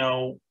like, you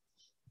know,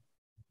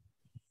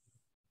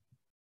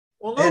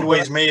 well,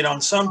 headway's made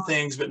on some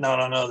things, but not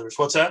on others.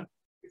 What's that?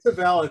 It's a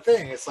valid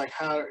thing. It's like,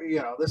 how, you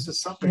know, this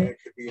is something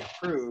that could be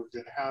improved,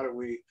 and how do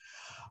we,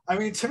 I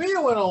mean, to me,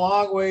 it went a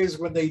long ways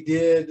when they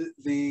did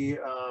the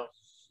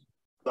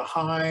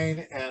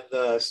Hine and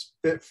the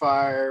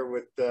Spitfire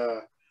with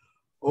the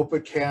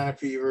open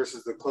canopy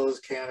versus the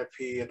closed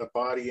canopy and the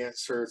body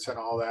inserts and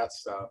all that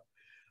stuff.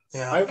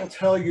 Yeah. I will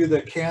tell you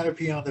the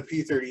canopy on the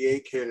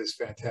P38 kit is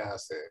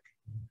fantastic.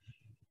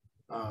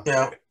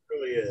 Yeah, it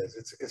really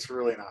is. It's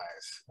really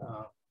nice.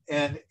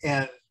 And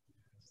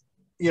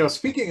you know,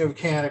 speaking of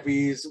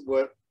canopies,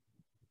 what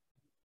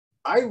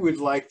I would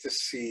like to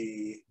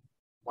see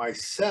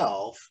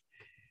myself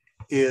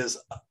is,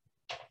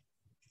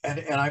 and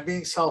I'm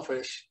being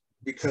selfish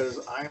because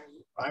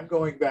I'm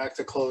going back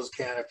to closed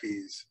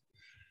canopies,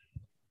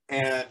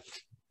 and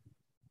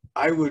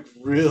I would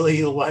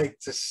really like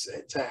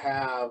to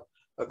have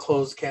a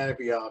closed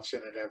canopy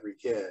option in every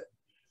kit.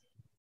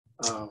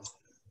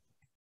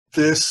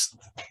 Because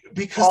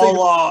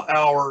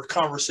our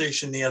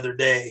conversation the other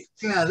day.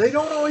 Yeah, they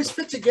don't always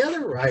fit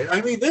together right. I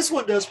mean, this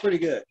one does pretty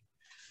good,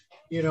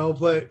 you know,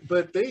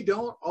 but they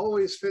don't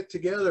always fit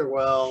together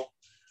well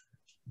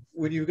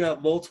when you've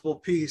got multiple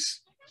piece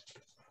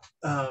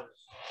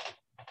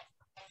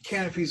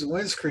canopies and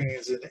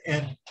windscreens,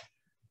 and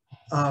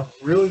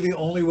really the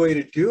only way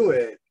to do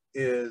it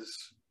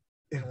is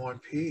in one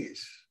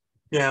piece.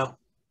 Yeah.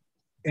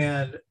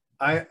 And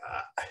I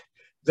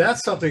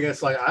that's something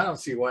that's like, I don't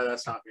see why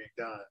that's not being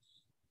done.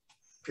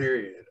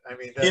 Period. I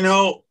mean, you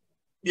know,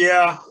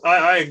 yeah,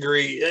 I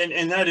agree.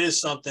 And that is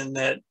something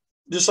that,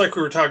 just like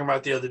we were talking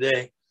about the other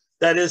day,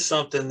 that is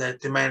something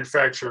that the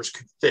manufacturers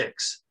could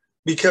fix.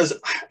 Because,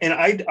 and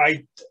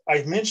I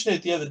mentioned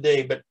it the other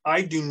day, but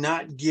I do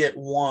not get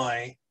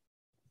why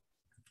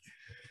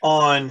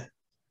on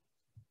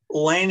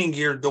landing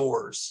gear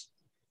doors,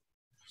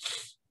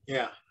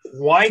 yeah,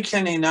 why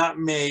can they not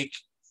make,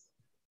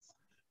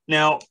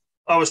 now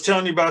I was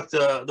telling you about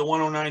the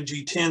 109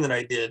 G10 that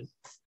I did.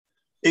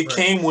 It right.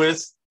 came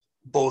with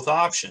both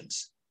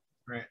options.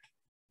 Right.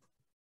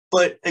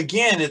 But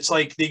again, it's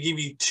like they give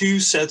you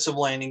two sets of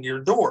landing gear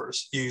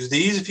doors. Use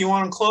these if you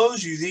want them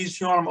closed, use these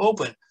if you want them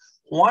open.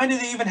 Why do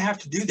they even have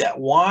to do that?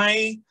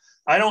 Why?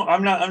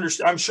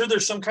 I'm sure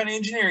there's some kind of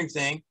engineering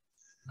thing,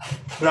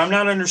 but I'm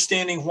not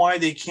understanding why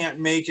they can't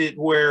make it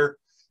where,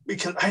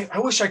 because I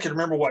wish I could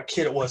remember what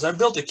kit it was. I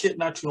built a kit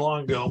not too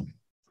long ago,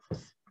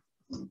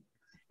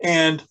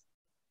 and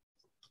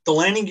the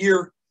landing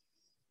gear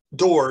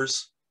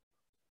doors,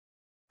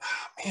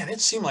 man,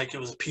 it seemed like it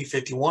was a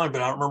P51,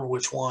 but I don't remember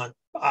which one.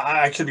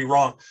 I could be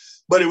wrong,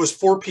 but it was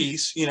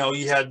 4-piece. You know,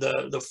 you had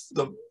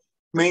the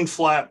main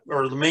flap,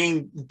 or the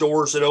main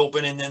doors that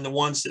open, and then the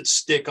ones that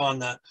stick on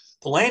the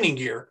landing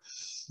gear.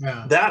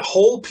 Yeah. That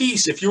whole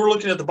piece, if you were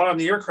looking at the bottom of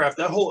the aircraft,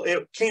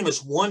 it came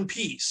as one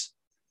piece.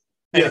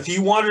 And if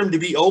you wanted them to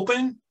be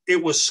open,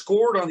 it was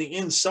scored on the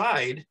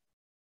inside.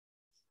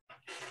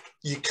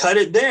 You cut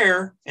it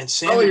there and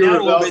sand it down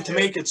a little bit to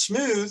make it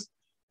smooth,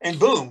 and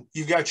boom,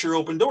 you got your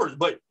open doors.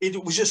 But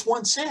it was just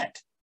one set.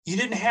 You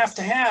didn't have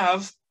to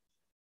have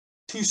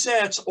two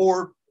sets,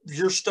 or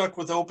you're stuck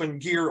with open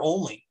gear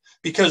only.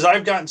 Because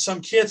I've gotten some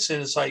kits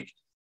and it's like,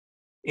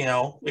 you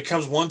know, it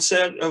comes one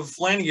set of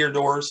landing gear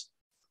doors,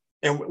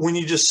 and when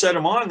you just set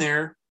them on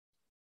there,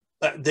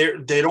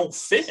 they don't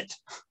fit.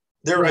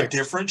 They're a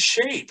different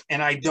shape,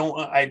 and I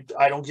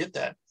don't get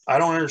that. I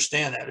don't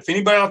understand that. If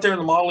anybody out there in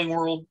the modeling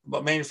world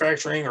about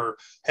manufacturing or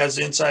has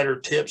insider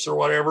tips or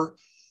whatever,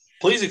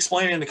 please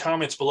explain it in the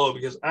comments below,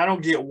 because I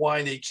don't get why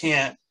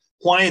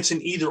it's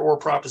an either or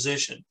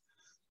proposition.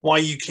 Why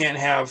you can't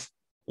have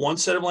one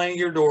set of landing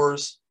gear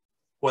doors,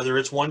 whether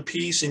it's one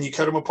piece and you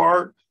cut them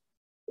apart,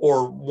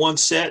 or one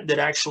set that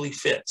actually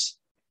fits.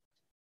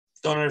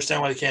 Don't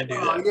understand why they can't do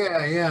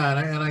that. Yeah.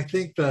 And I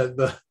think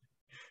the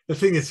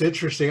thing that's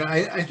interesting,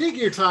 I think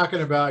you're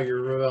talking about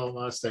your Revell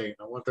Mustang,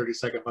 the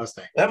 132nd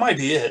Mustang. That might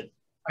be it.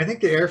 I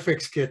think the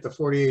Airfix kit, the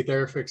 48th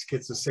Airfix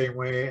kit's the same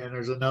way, and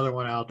there's another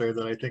one out there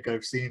that I think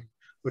I've seen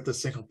with the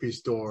single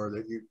piece door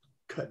that you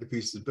cut to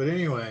pieces. But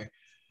anyway,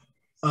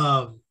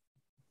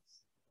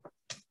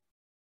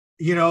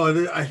 you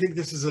know, I think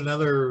this is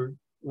another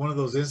one of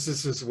those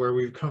instances where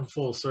we've come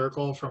full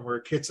circle from where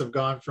kits have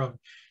gone from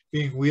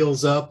being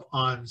wheels up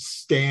on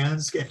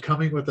stands and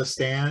coming with a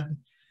stand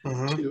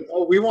to,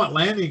 oh, we want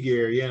landing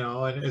gear, you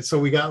know, and so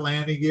we got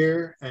landing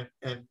gear, and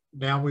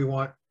now we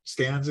want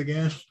stands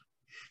again.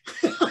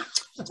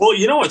 Well,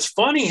 you know, it's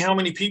funny how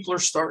many people are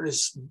starting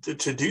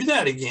to do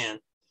that again.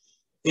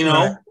 You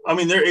know, Right. I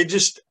mean, it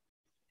just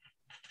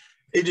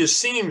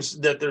seems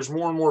that there's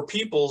more and more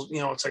people, you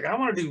know, it's like, I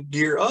want to do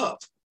gear up,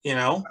 you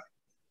know?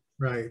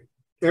 Right.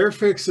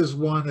 Airfix is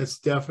one that's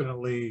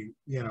definitely,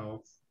 you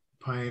know,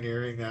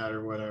 pioneering that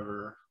or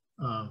whatever.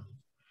 On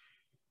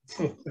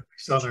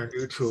their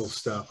new tool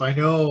stuff. I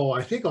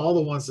think all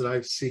the ones that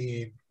I've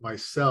seen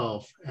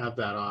myself have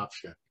that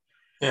option.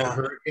 Yeah. The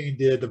Hurricane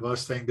did, the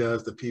Mustang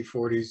does, the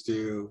P40s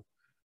do.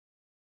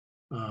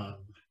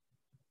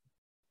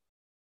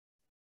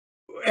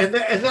 And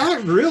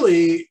that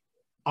really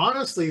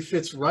honestly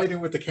fits right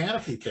in with the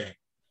canopy thing.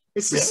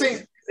 It's the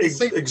same.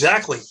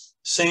 Exactly.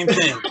 Same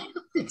thing.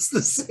 It's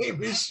the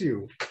same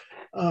issue.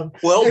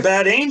 Well,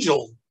 Bad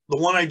Angel, the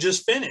one I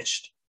just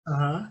finished.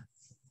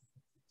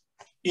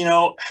 You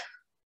know,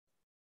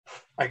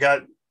 I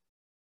got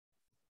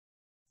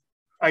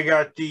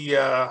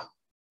the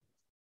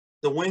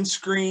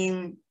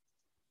windscreen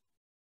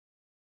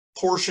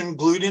portion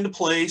glued into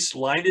place,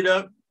 lined it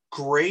up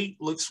great,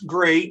 looks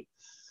great.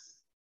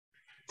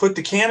 Put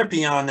the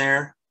canopy on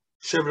there,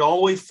 shove it all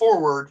the way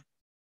forward,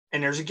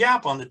 and there's a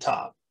gap on the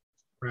top.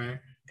 Right.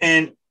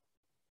 And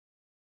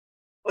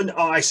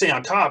I say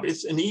on top,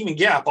 it's an even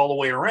gap all the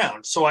way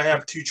around. So I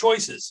have two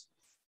choices.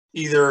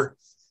 Either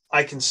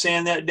I can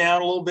sand that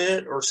down a little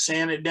bit or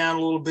sand it down a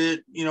little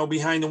bit, you know,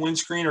 behind the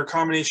windscreen, or a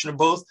combination of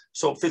both,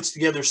 so it fits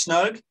together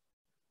snug.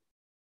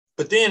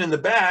 But then in the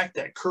back,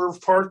 that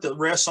curved part that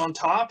rests on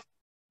top,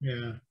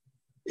 yeah,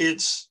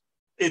 it's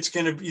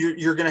gonna,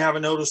 you're gonna have a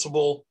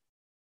noticeable,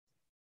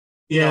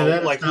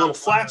 like little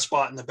flat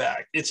spot in the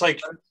back. It's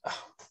like,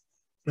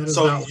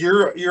 so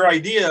your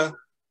idea,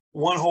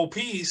 one whole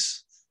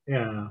piece.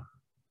 Yeah.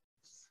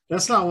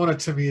 That's not one of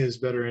Tamiya's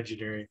better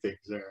engineering things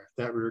there.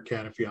 That rear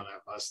canopy on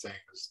that Mustang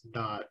is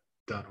not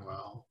done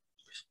well.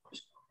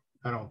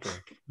 I don't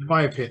think, in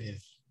my opinion.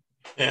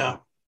 Yeah.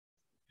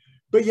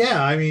 But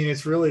yeah, I mean,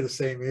 it's really the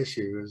same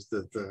issue as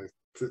the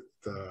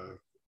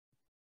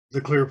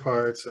clear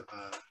parts and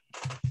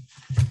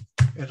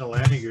the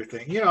landing gear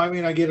thing. You know, I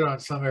mean, I get it on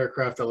some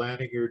aircraft, the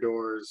landing gear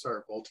doors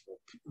are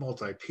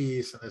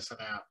multi-piece and this and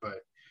that,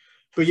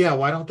 but yeah,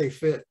 why don't they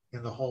fit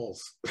in the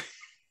holes?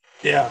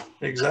 Yeah,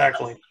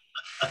 exactly.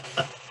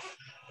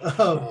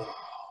 Oh,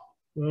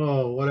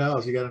 what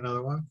else? You got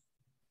another one?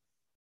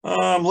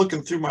 I'm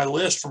looking through my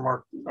list from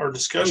our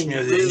discussion the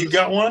other day. You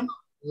got one?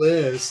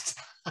 List.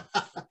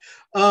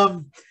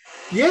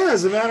 Yeah,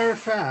 as a matter of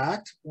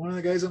fact, one of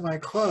the guys in my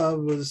club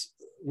was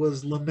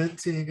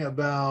lamenting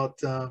about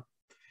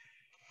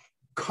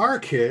car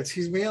kits.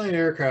 He's mainly an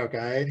aircraft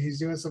guy, and he's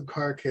doing some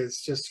car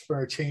kits just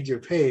for a change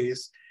of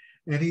pace.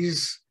 And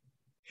he's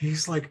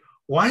like,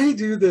 why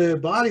do the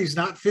bodies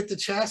not fit the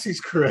chassis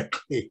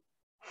correctly?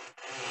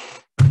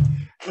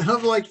 And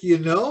I'm like, you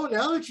know,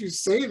 now that you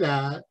say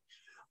that,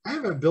 I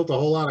haven't built a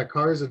whole lot of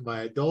cars in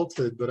my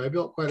adulthood, but I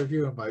built quite a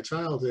few in my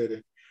childhood.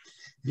 And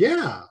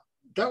yeah,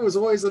 that was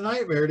always a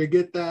nightmare to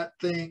get that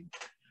thing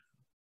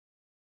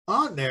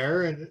on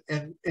there and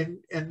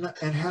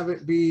have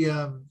it be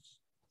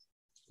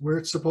where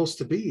it's supposed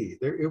to be.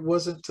 There, it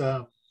wasn't.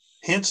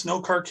 Hence,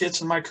 no car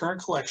kits in my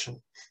current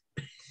collection.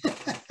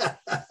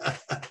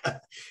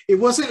 It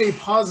wasn't a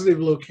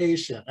positive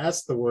location.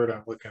 That's the word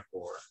I'm looking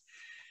for.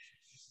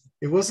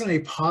 It wasn't a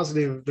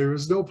positive. There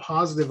was no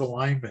positive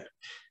alignment.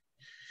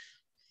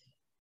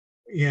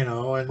 You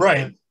know, and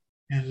right.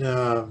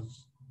 And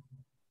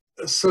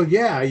so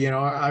yeah, you know,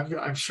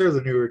 I'm sure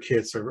the newer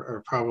kits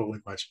are probably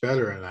much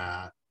better in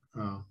that.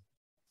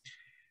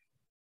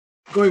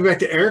 Going back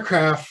to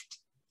aircraft,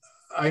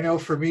 I know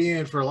for me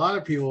and for a lot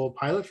of people,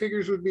 pilot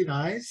figures would be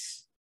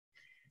nice.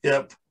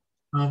 Yep.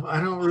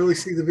 I don't really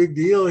see the big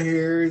deal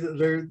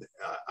here.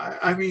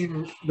 I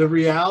mean, the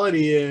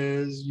reality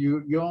is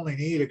you only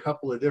need a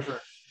couple of different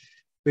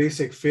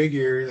basic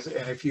figures,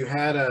 and if you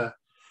had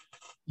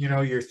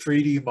your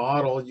 3D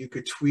model, you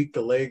could tweak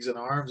the legs and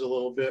arms a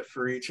little bit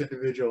for each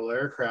individual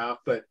aircraft.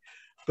 But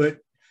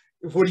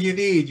what do you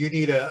need? You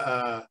need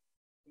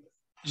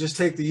just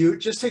take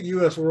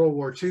U.S. World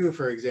War II,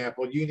 for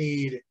example. You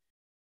need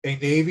a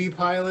Navy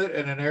pilot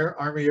and an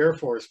Army Air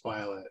Force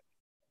pilot.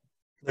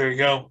 There you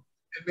go.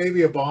 And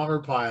maybe a bomber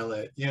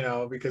pilot,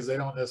 because they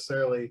don't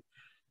necessarily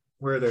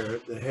wear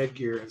the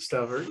headgear and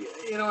stuff, or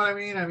you know what I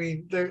mean? I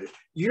mean,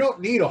 you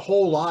don't need a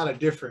whole lot of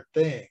different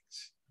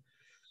things.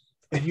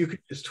 And you can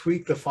just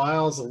tweak the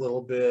files a little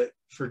bit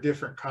for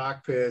different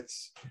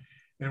cockpits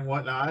and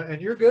whatnot,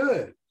 and you're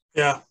good.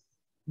 Yeah.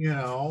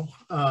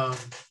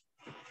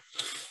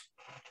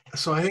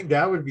 So I think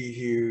that would be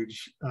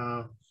huge.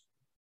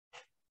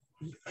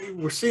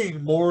 We're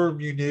seeing more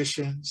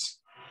munitions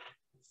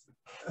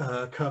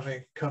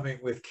coming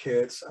with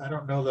kits. I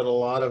don't know that a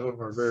lot of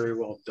them are very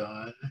well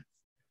done.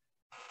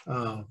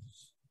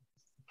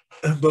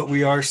 but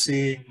we are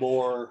seeing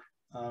more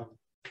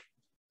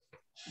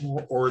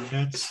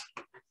ordnance.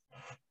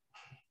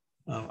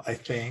 I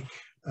think.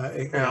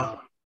 Yeah.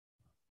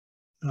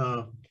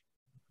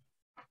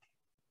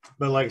 But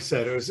like I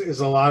said, is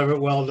a lot of it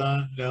well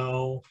done?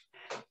 No,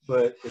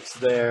 but it's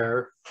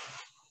there.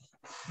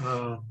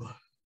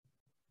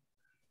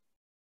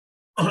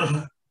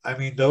 I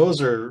mean,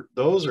 those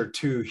are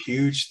two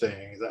huge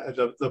things.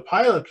 The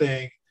pilot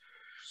thing,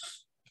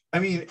 I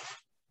mean,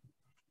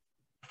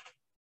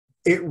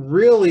 it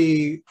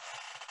really,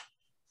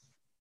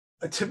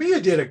 to me,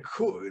 it did a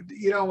cool,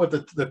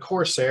 with the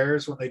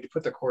Corsairs, when they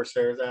put the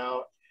Corsairs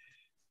out,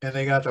 and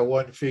they got the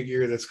one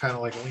figure that's kind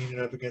of like leaning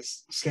up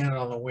against, standing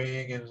on the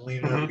wing and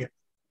leaning up against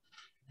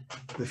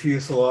the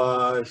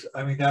fuselage.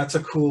 I mean, that's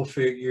a cool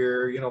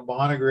figure.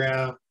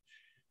 Monogram.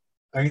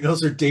 I mean,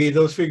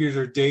 those figures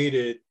are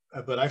dated,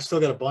 but I've still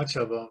got a bunch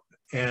of them,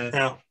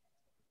 and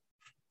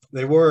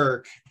they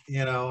work.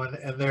 And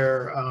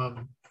they're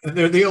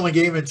the only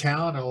game in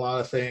town and a lot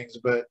of things.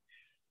 But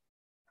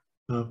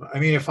I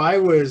mean, if I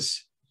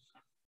was,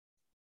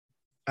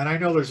 and I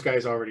know there's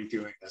guys already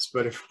doing this,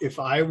 but if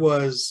I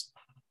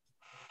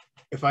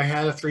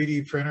had a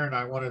 3D printer and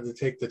I wanted to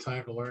take the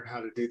time to learn how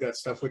to do that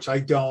stuff, which I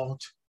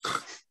don't.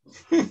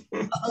 Good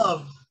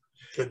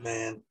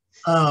man.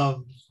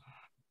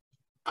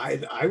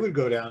 I would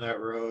go down that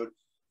road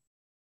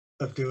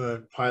of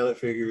doing pilot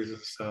figures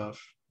and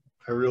stuff.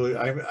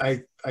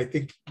 I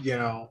think,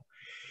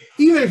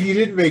 even if you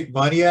didn't make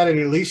money at it,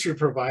 at least you're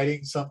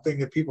providing something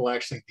that people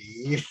actually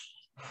need.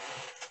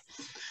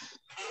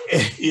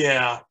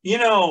 Yeah.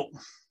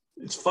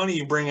 It's funny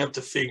you bring up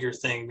the figure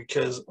thing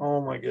because,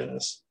 oh my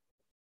goodness.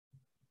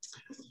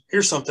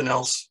 Here's something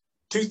else.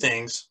 Two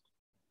things.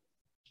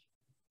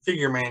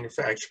 Figure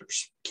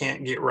manufacturers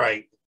can't get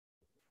right.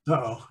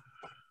 Uh-oh.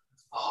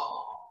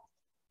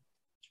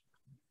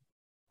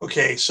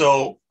 Okay,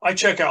 so I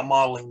check out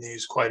modeling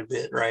news quite a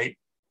bit, right?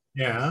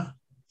 Yeah.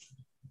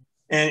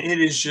 And it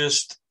is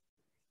just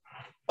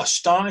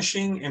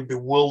astonishing and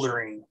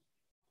bewildering.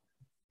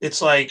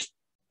 It's like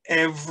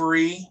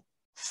every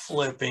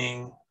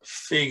flipping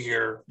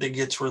figure that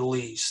gets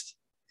released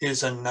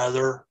is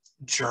another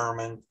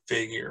German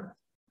figure.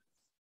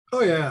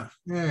 Oh, yeah.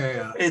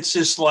 Yeah. It's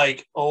just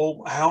like,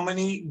 oh, how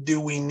many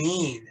do we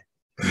need?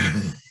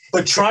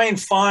 But try and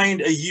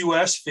find a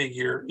U.S.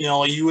 figure,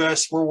 a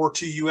U.S. World War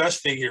II U.S.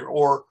 figure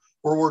or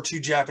World War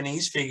II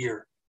Japanese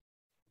figure.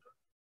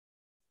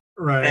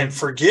 Right. And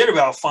forget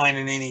about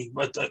finding any,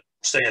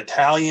 say,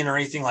 Italian or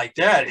anything like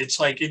that. It's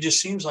like, it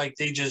just seems like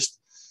they just,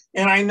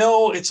 and I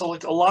know it's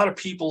like a lot of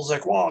people's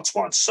like, well, it's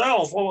what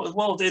sells.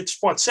 Well, it's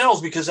what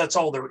sells because that's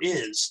all there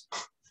is.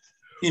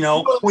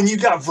 When you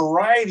got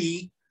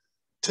variety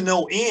to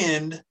no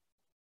end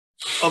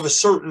of a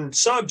certain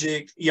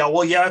subject,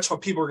 that's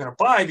what people are going to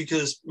buy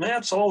because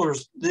that's all there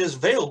is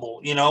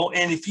available,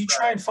 and if you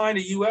try and find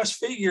a U.S.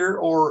 figure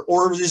or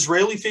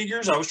Israeli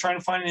figures, I was trying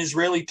to find an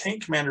Israeli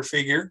tank commander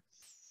figure,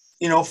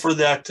 for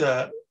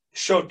that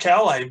Shot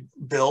Kali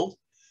build,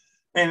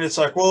 and it's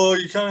like, well,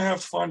 you kind of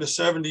have to find a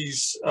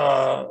 70s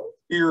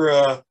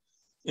era,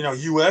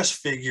 U.S.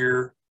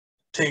 figure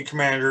tank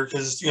commander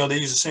because they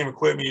use the same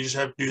equipment. You just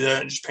have to do that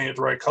and just paint it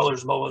the right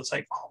colors. And it's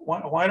like,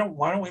 why don't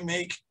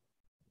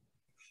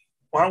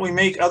we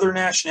make other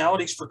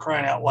nationalities, for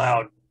crying out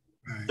loud?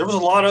 Right. There was a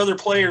lot of other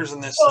players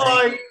in this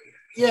thing.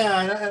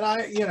 And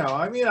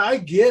I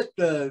get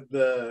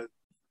the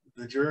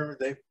German,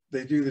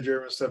 they do the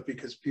German stuff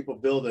because people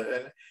build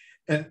it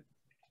and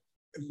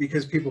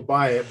because people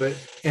buy it. But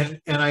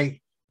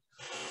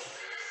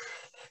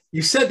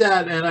you said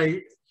that, and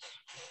I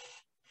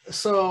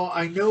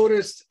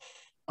noticed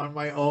on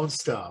my own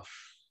stuff,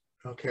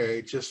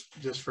 okay,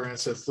 just for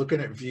instance, looking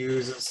at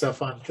views and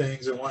stuff on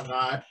things and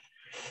whatnot,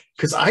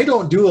 because I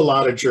don't do a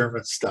lot of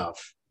German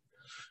stuff.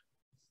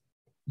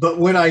 But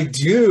when I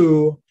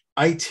do,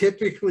 I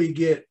typically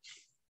get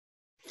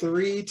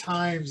 3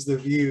 times the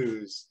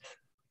views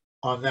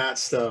on that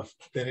stuff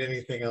than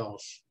anything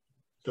else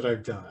that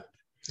I've done.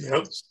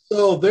 Yep.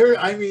 So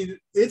to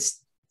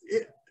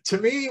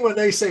me, when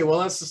they say, well,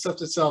 that's the stuff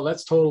that sells,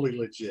 that's totally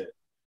legit.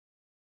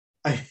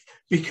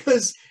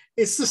 Because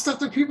it's the stuff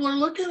that people are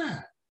looking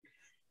at.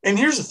 And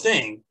here's the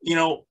thing,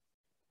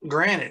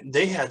 granted,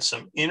 they had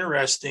some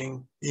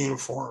interesting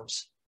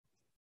uniforms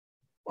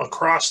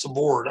across the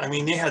board. I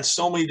mean, they had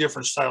so many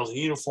different styles of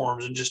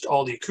uniforms and just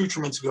all the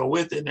accoutrements go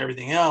with it and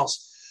everything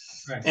else.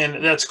 Right.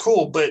 And that's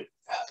cool. But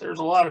there's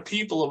a lot of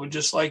people that would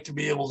just like to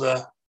be able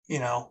to,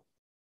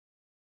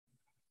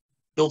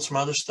 build some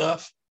other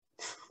stuff.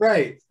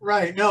 Right.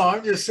 No,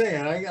 I'm just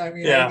saying. I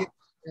mean, yeah.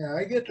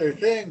 I get their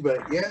thing, but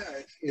yeah,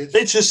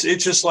 it's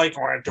just like,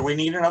 all right, do we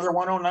need another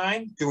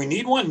 109? Do we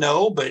need one?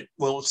 No, but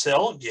will it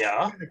sell?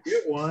 Yeah.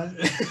 Get one.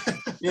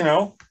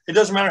 It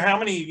doesn't matter how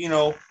many,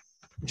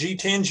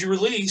 G10s you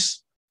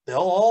release, they'll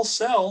all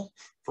sell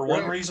for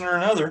one reason or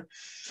another.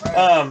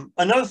 Right.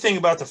 Another thing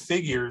about the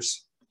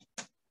figures,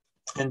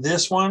 and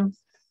this one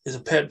is a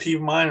pet peeve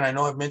of mine, and I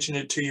know I've mentioned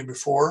it to you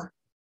before.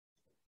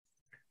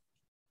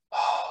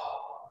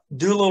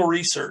 Do a little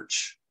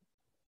research.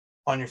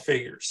 on your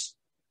figures.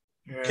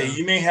 Yeah. Okay,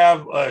 you may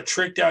have a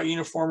tricked out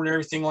uniform and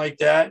everything like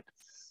that,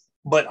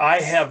 but I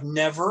have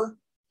never,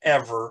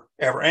 ever,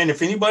 ever, and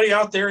if anybody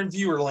out there in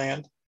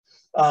viewerland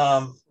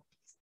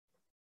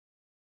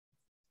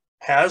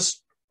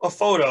has a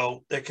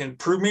photo that can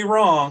prove me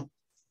wrong,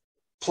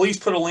 please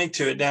put a link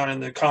to it down in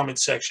the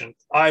comments section.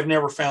 I've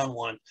never found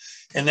one.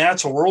 And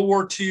that's a World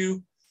War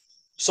II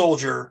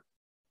soldier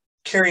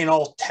carrying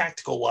all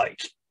tactical like.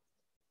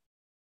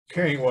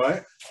 Carrying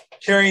what?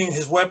 Carrying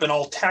his weapon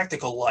all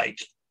tactical like.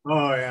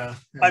 Oh, yeah.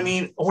 I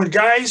mean, when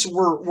guys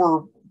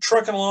were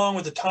trucking along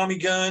with a Tommy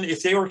gun,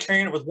 if they were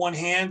carrying it with one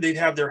hand, they'd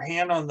have their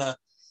hand on the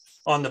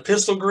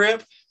pistol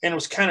grip, and it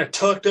was kind of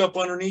tucked up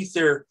underneath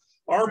their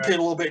armpit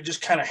a little bit,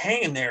 just kind of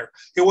hanging there.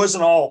 It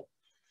wasn't all,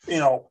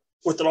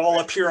 with it all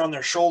up here on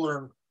their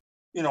shoulder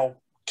and,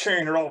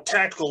 carrying it all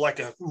tactical like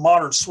a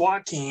modern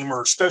SWAT team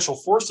or special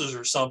forces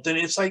or something.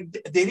 It's like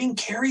they didn't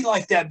carry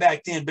like that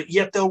back then, but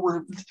yet they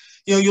were,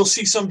 you'll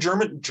see some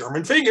German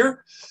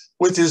figure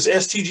with his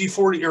STG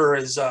 40 or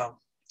his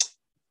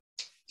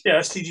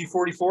STG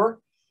 44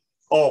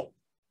 all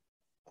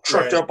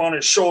trucked up on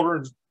his shoulder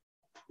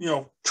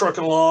and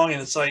trucking along,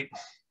 and it's like,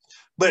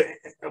 but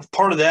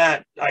part of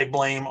that I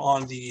blame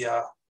on the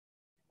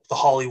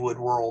Hollywood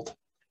world,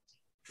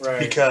 right?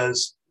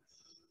 Because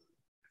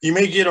you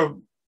may get a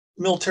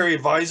military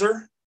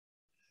advisor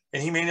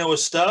and he may know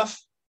his stuff,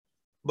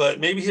 but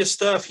maybe his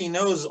stuff he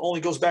knows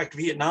only goes back to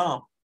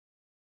Vietnam.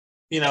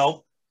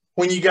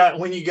 When you got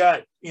even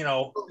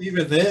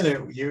then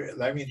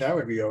that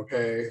would be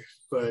okay,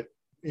 but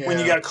when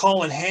you got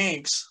Colin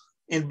Hanks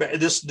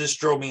this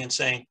drove me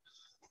insane.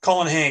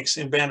 Colin Hanks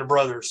in Band of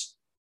Brothers,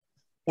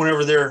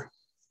 whenever they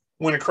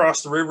went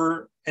across the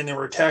river and they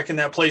were attacking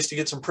that place to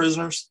get some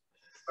prisoners,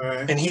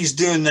 right. And he's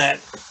doing the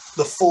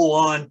full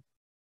on,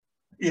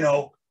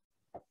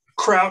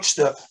 crouch,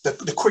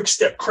 the quick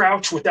step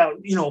crouch without,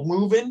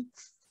 moving.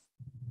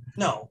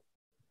 No,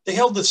 they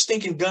held the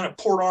stinking gun at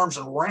port arms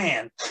and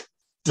ran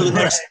to the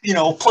next,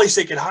 place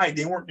they could hide.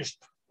 They weren't just,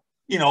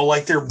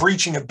 like they're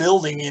breaching a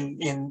building in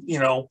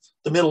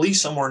the Middle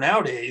East somewhere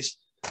nowadays.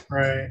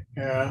 Right.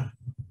 Yeah.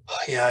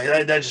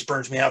 Yeah, that just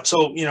burns me out.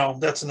 So,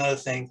 that's another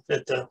thing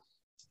that the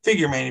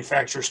figure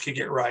manufacturers could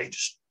get right.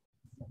 Just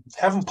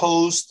have them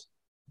posed,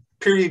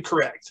 period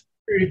correct.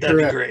 That'd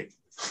be great.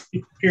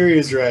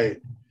 Period's right.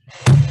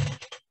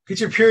 Get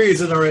your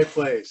periods in the right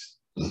place.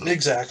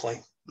 Exactly.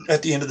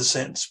 At the end of the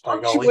sentence.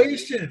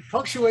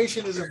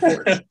 Punctuation is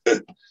important.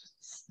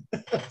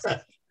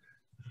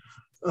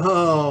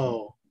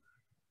 Oh,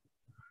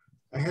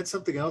 I had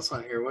something else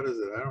on here. What is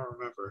it? I don't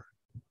remember.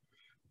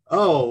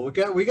 Oh,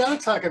 we got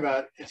to talk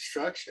about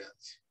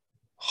instructions.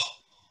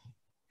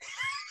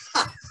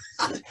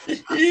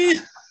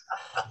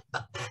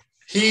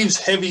 Heaves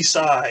heavy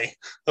sigh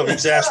of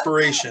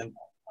exasperation.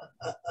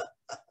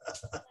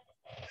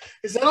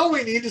 Is that all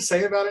we need to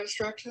say about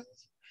instructions?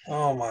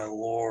 Oh my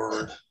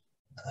Lord.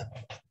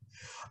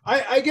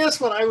 I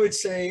guess what I would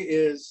say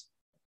is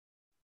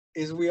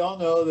we all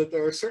know that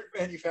there are certain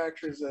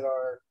manufacturers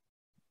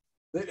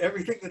that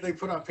everything that they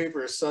put on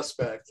paper is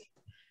suspect.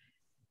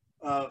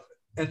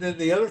 And then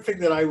the other thing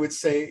that I would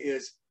say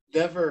is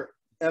never,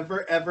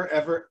 ever, ever,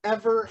 ever,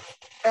 ever,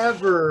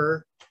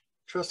 ever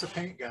trust a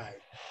paint guide.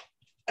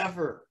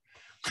 Ever.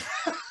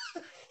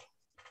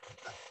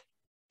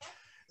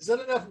 Is that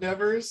enough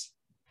nevers?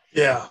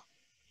 Yeah.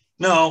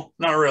 No,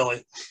 not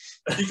really.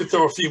 You could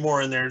throw a few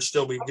more in there and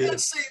still be good. I'm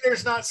not saying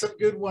there's not some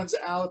good ones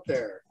out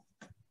there.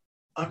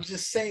 I'm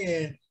just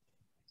saying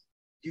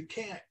you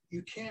can't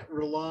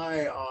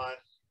rely on.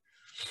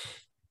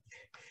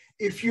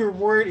 If you're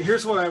worried,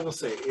 here's what I will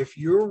say. If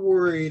you're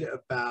worried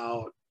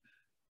about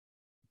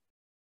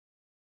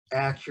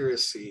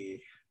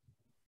accuracy,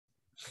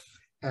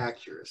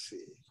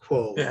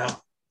 quote, yeah,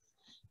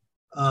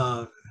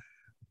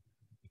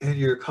 and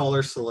your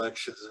color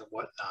selections and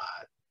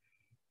whatnot,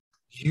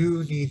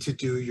 you need to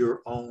do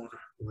your own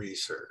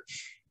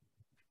research.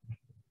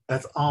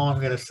 That's all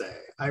I'm going to say.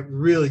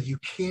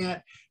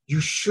 You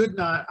should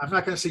not, I'm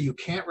not going to say you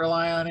can't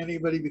rely on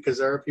anybody, because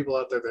there are people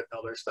out there that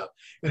know their stuff.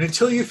 And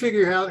until you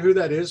figure out who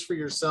that is for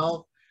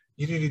yourself,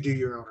 you need to do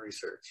your own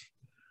research.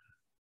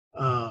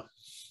 My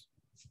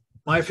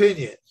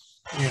opinion,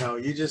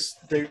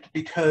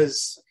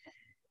 because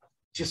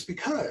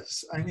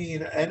I mean,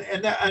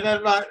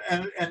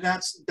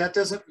 that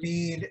doesn't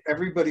mean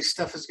everybody's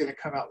stuff is going to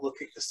come out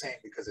looking the same,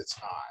 because it's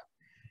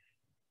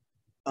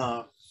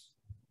not.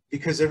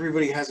 Because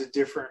everybody has a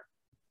different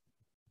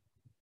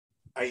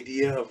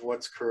idea of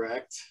what's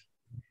correct.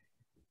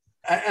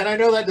 And I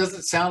know that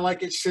doesn't sound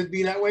like it should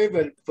be that way,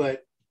 but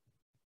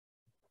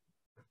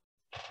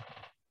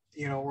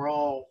we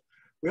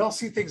all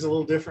see things a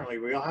little differently.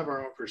 We all have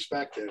our own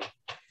perspective.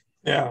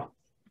 Yeah.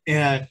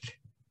 And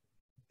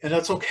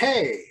that's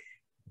okay.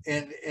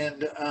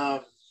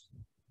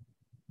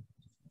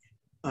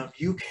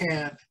 You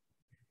can.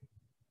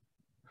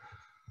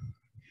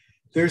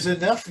 There's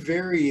enough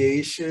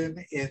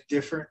variation in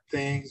different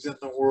things in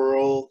the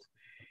world,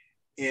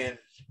 in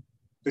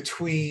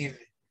between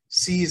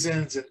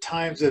seasons and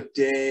times of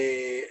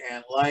day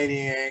and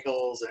lighting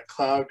angles and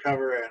cloud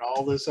cover and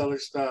all this other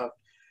stuff,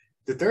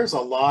 that there's a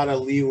lot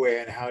of leeway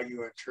in how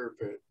you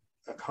interpret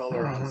a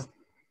color on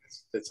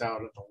that's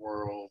out in the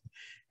world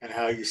and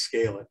how you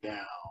scale it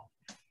down.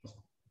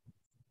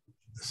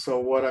 So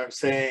what I'm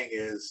saying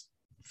is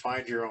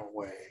find your own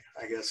way,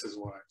 I guess is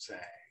what I'm saying.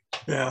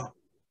 Yeah.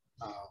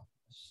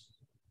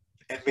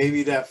 And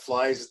maybe that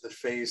flies in the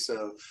face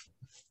of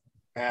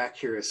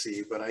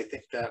accuracy, but I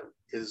think that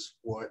is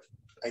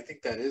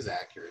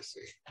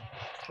accuracy.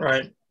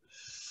 Right.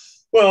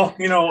 Well,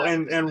 you know,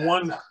 and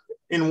one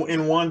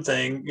in one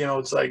thing, you know,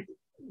 it's like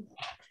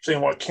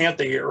saying what can't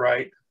they get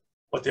right?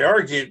 What they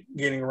are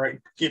getting right,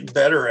 getting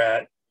better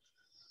at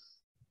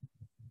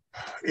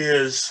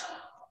is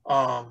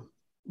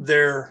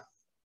they're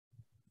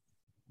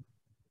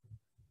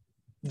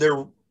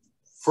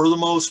for the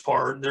most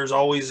part, there's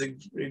always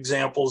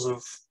examples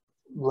of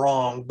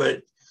wrong,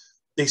 but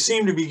they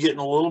seem to be getting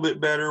a little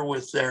bit better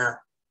with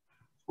their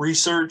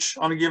research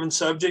on a given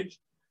subject.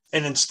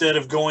 And instead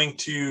of going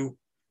to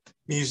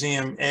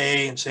Museum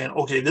A and saying,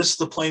 okay, this is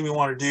the plane we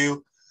want to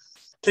do,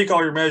 take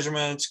all your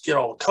measurements, get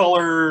all the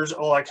colors,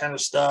 all that kind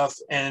of stuff,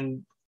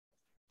 and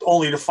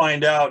only to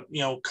find out,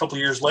 you know, a couple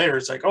of years later,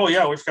 it's like, oh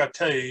yeah, we forgot to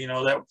tell you, you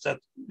know, that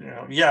you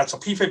know, yeah, it's a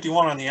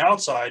P-51 on the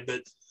outside,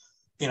 but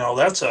you know,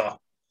 that's a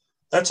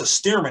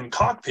Stearman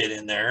cockpit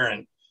in there,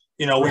 and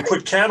you know, we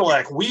put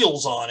Cadillac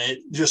wheels on it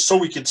just so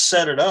we could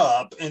set it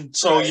up, and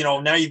so you know,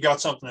 now you've got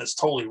something that's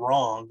totally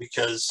wrong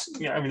because,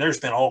 you know, I mean,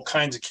 there's been all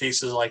kinds of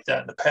cases like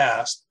that in the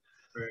past,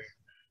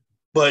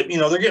 but you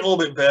know, they're getting a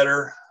little bit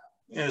better,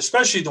 and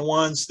especially the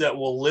ones that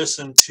will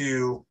listen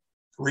to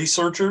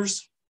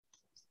researchers,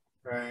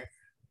 right?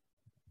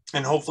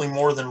 And hopefully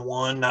more than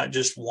one, not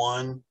just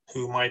one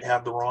who might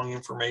have the wrong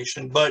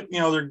information, but you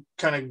know, they're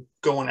kind of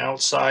going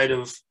outside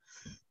of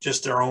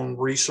just their own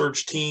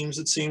research teams,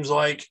 it seems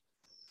like.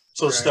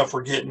 So the stuff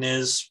we're getting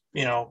is,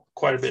 you know,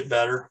 quite a bit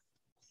better.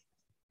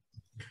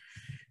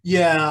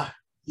 Yeah.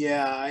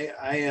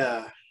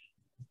 I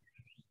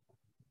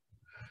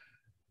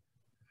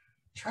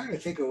trying to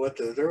think of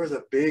there was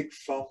a big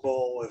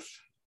fumble with,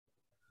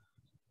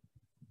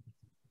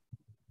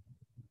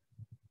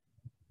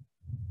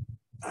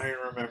 I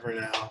don't remember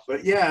now,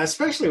 but yeah,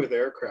 especially with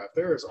aircraft,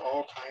 there's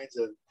all kinds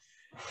of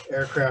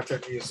aircraft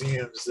at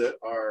museums that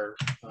are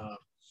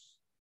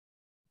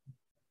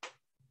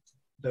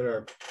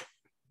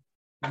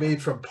made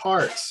from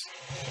parts,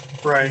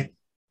 right?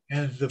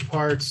 And the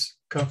parts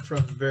come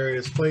from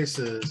various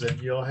places,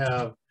 and you'll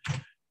have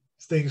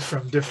things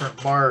from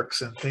different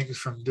marks and things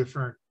from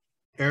different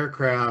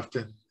aircraft,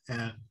 and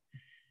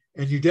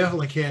you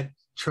definitely can't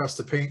trust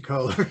the paint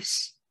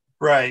colors,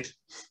 right?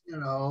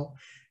 You know.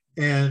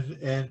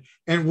 And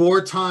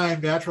wartime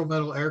natural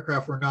metal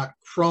aircraft were not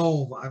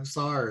chrome. I'm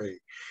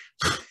sorry.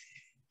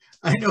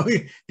 I know,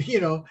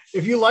 you know,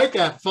 if you like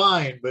that,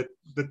 fine, but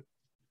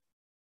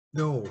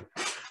no.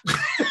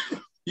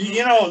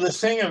 You know, the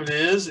thing of it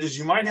is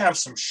you might have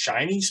some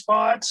shiny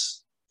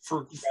spots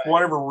for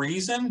whatever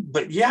reason,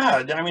 but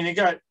yeah, I mean, they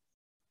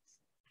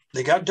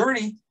got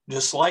dirty,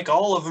 just like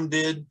all of them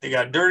did. They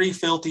got dirty,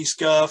 filthy,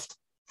 scuffed,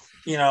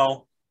 you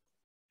know,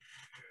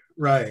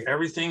 right?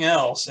 Everything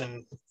else,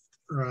 and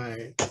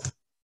right.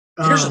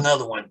 Here's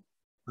another one.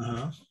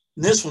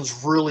 This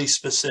one's really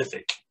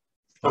specific.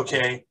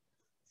 Okay.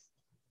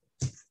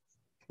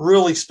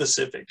 Really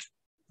specific.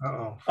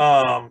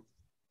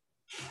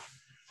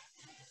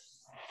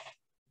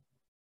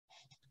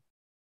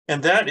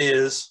 And that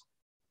is,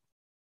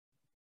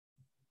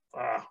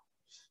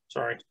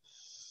 sorry,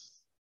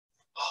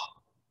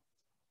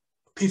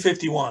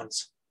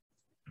 P-51s.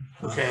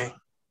 Okay.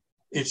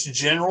 It's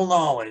general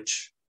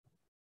knowledge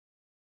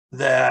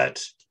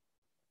that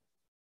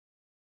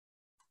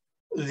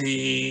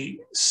the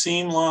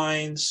seam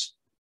lines,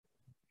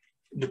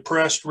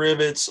 depressed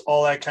rivets,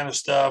 all that kind of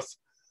stuff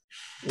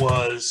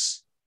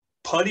was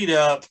puttied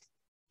up,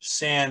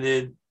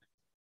 sanded,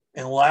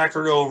 and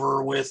lacquered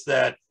over with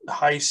that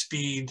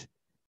high-speed,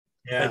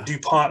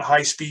 DuPont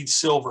high-speed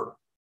silver.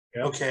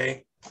 Yep.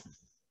 Okay.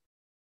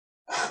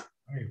 I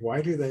mean,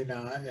 why do they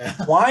not?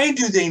 Why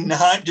do they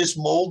not just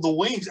mold the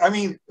wings? I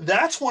mean,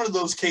 that's one of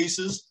those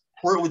cases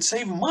where it would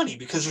save money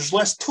because there's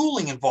less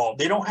tooling involved.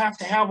 They don't have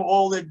to have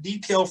all that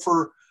detail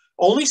for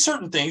only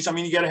certain things. I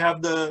mean, you got to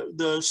have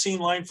the seam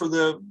line for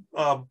the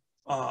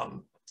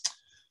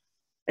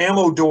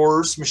ammo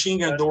doors, machine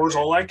gun doors,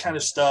 all that kind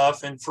of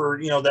stuff, and for,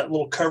 you know, that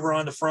little cover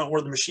on the front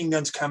where the machine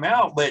guns come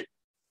out. But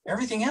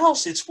everything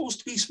else, it's supposed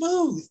to be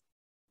smooth.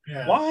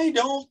 Yeah. Why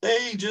don't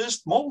they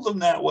just mold them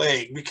that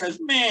way? Because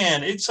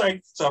man, it's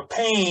a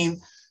pain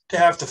to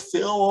have to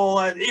fill all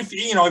that. If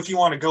you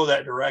want to go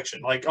that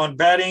direction, like on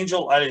Bad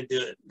Angel, I didn't do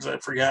it because I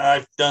forgot.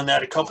 I've done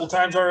that a couple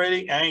times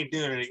already. I ain't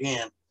doing it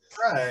again.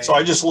 Right. So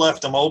I just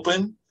left them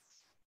open,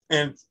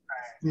 and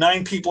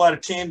 9 people out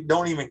of 10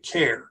 don't even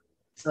care.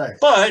 Right.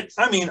 But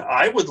I mean,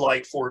 I would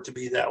like for it to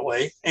be that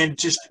way. And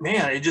just,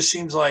 man, it just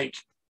seems like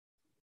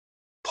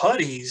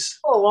putties.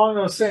 Well, along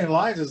those same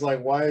lines is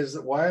like, why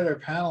are there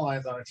panel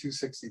lines on a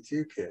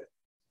 262 kit?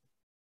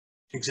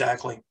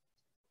 Exactly.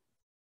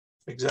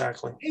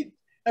 Exactly.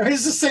 I mean,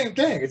 it's the same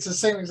thing. It's the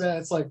same exact.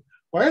 It's like,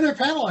 why are there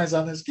panel lines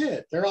on this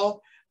kit? They're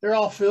all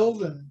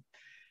filled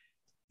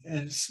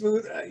and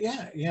smooth.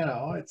 Yeah,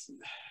 it's,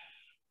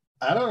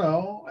 I don't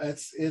know.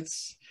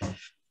 It's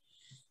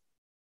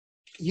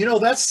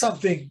that's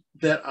something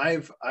that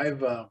I've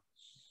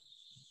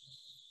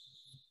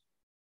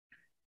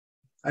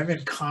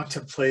been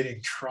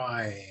contemplating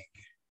trying,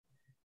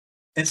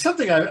 and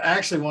something I've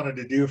actually wanted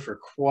to do for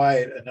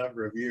quite a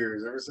number of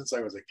years, ever since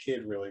I was a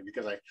kid, really,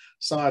 because I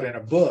saw it in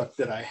a book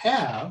that I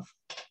have.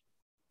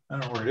 I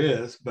don't know where it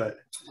is, but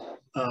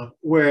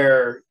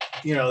where,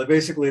 they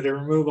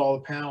remove all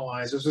the panel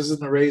lines. This was in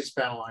the raised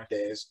panel line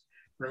days.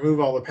 Remove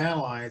all the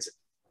panel lines,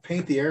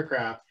 paint the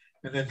aircraft,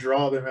 and then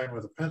draw them in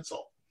with a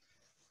pencil,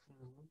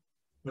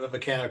 with a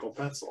mechanical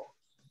pencil.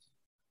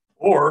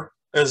 Or,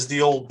 as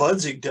the old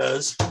Budzig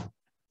does,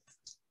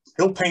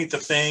 he'll paint the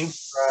thing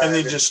and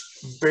then just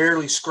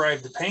barely scribe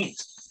the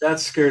paint. That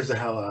scares the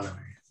hell out of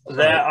me.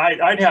 That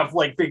I'd have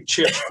like big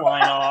chips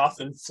flying off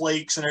and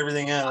flakes and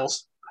everything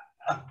else.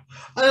 I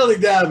don't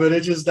think that, but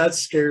that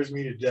scares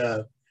me to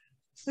death.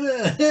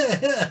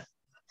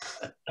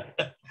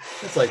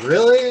 It's like,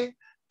 really?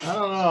 I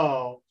don't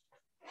know.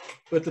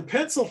 But the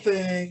pencil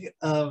thing,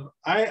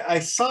 I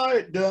saw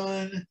it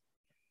done.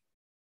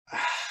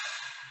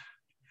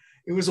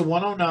 It was a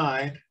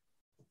 109,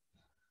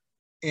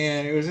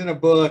 and it was in a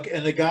book,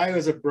 and the guy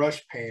was a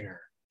brush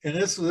painter. And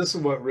this is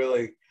what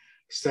really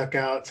stuck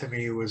out to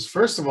me was,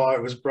 first of all,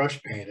 it was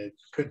brush painted,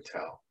 couldn't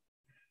tell.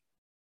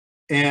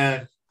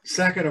 And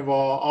second of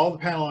all the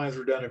panel lines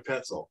were done in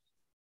pencil.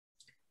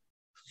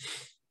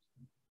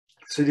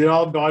 So he did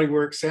all the body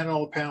work, sanded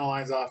all the panel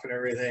lines off and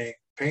everything,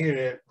 painted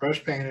it,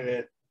 brush painted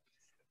it,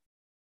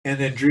 and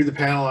then drew the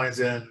panel lines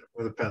in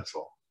with a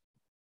pencil.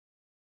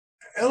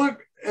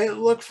 It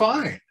looked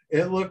fine.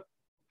 I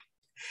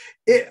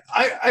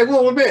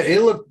will admit,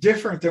 it looked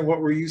different than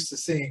what we're used to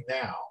seeing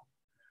now.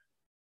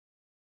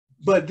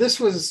 But this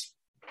was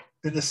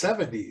in the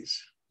 70s.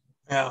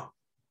 Yeah.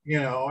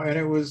 And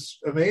it was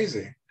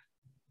amazing.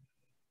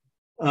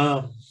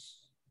 I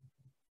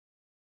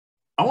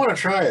want to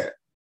try it.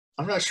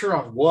 I'm not sure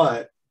on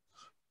what,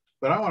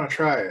 but I want to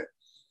try it.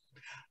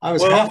 I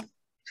was happy to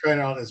try it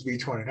on this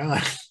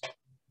B-29.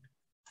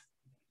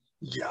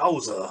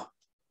 Yowza.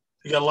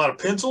 You got a lot of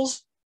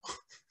pencils?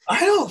 I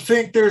don't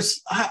think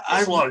there's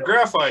a lot of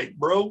graphite,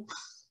 bro.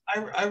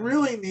 I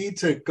really need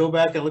to go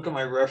back and look at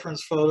my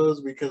reference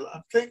photos, because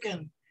I'm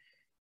thinking,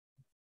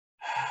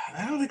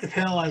 I don't think the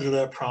panel lines are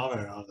that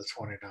prominent on the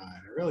 29. I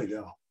really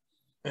don't.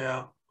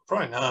 Yeah,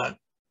 probably not.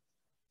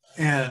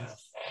 And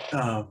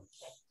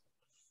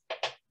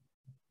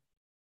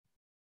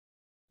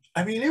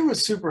I mean, it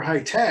was super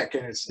high tech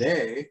in its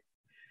day.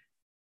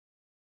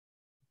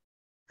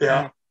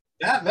 Yeah.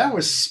 That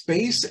was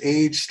space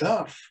age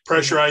stuff.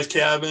 Pressurized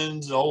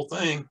cabins, the whole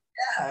thing.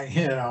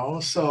 Yeah,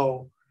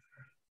 so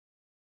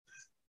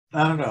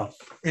I don't know.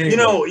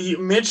 Anyway. You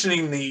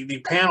mentioning the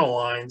panel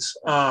lines,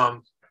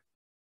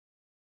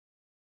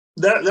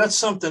 that's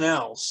something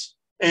else.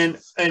 And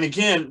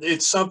again,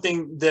 it's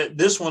something that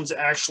this one's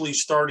actually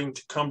starting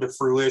to come to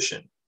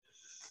fruition.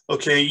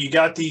 Okay, you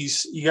got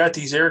these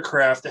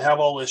aircraft that have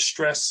all this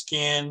stress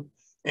skin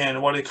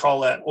and what do they call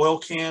that? Oil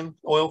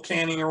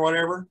canning or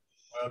whatever.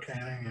 Oil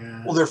canning,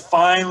 yeah. Well, they're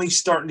finally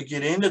starting to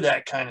get into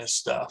that kind of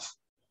stuff.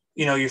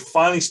 You're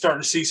finally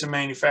starting to see some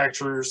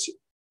manufacturers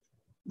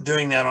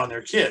doing that on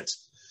their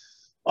kits.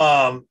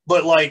 But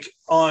like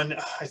on,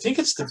 I think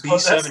it's the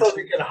B-17. That's so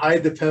you can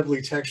hide the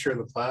pebbly texture of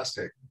the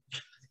plastic.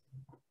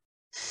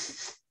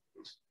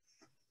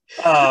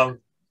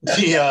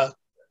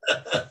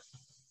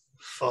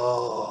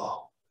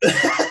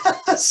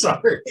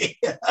 Sorry.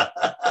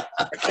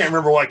 I can't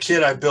remember what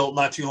kit I built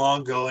not too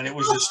long ago, and it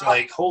was just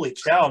like, holy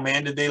cow,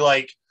 man! Did they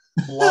like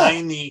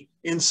line the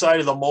inside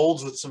of the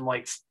molds with some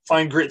like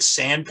fine grit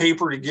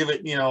sandpaper to give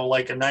it,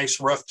 like a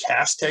nice rough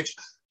cast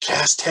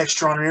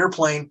texture on an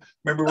airplane?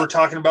 Remember we were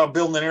talking about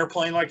building an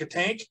airplane like a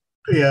tank?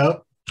 Yeah.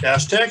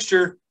 Cast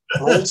texture,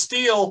 rolled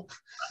steel.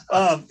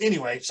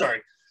 Anyway,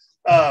 sorry.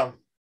 I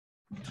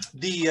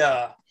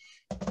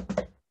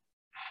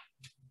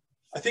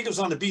think it was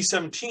on the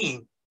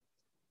B-17.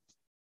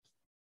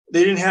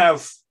 They didn't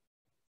have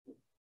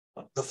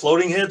the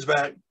floating heads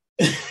back.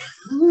 They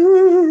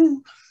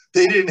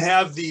didn't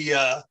have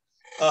the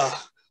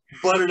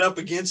butted up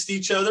against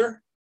each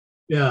other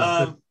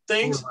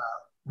things,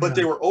 but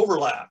they were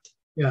overlapped.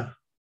 Yeah.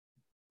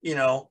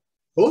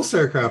 Most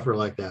aircraft were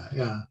like that.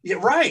 Yeah. Yeah,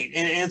 right.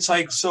 And it's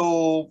like,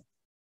 so,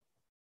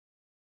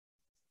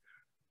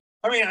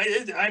 I mean,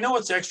 I know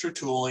it's extra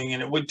tooling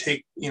and it would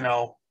take,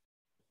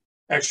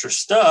 extra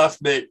stuff,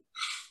 but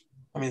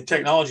I mean, the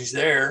technology's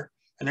there.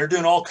 And they're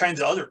doing all kinds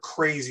of other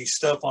crazy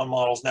stuff on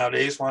models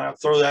nowadays. Why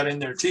not throw that in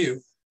there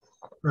too?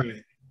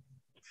 Right.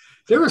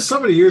 There was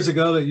somebody years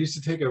ago that used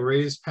to take a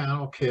raised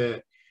panel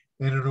kit,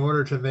 and in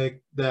order to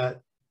make that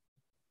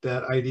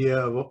idea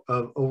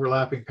of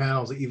overlapping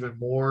panels even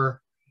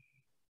more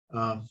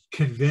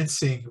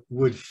convincing,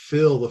 would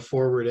fill the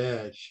forward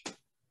edge,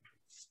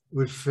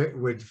 would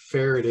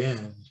ferret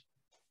in.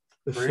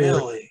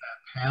 Really?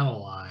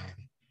 panel line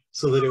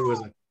so that it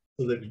wasn't,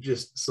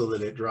 so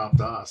that it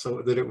dropped off,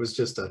 so that it was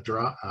just a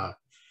drop. I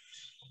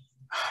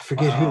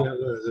forget who that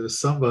was. It was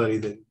somebody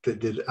that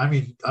did. I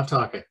mean, I'm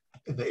talking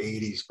in the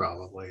 80s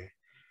probably.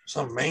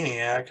 Some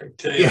maniac, I can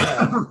tell you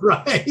that.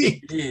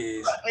 Right.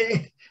 Jeez.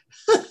 Right.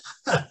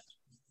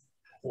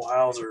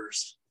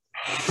 Wowzers.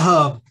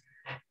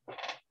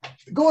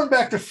 Going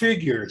back to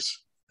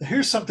figures,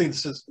 here's something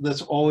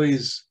that's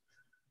always,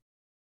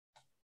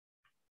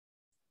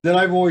 that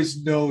I've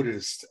always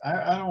noticed.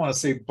 I don't want to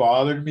say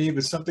bothered me,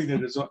 but something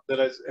has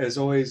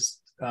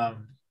always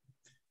been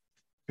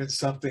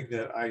something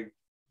that I've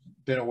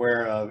been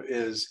aware of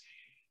is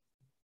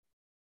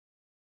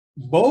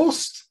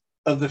most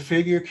of the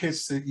figure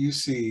kits that you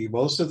see,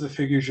 most of the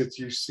figures that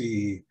you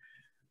see,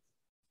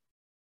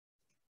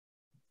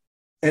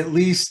 at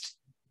least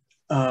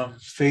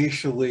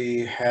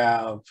facially,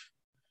 have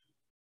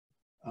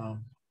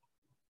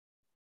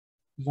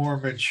more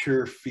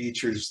mature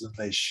features than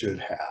they should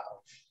have,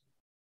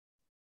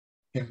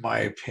 in my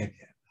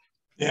opinion.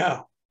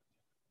 Yeah.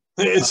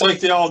 It's like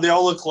they all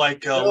look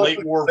like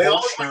late war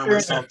Volsherm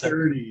or something.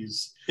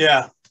 30s.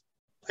 Yeah.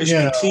 They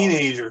should be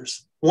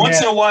teenagers.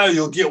 Once in a while,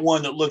 you'll get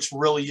one that looks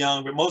really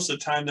young, but most of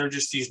the time, they're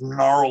just these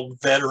gnarled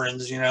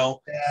veterans,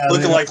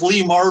 looking like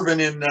Lee Marvin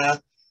in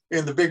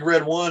the Big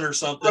Red One or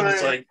something.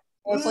 Right.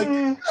 It's like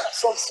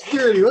Social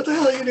Security. What the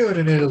hell are you doing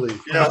in Italy?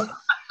 Yeah.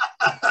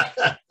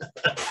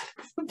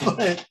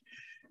 But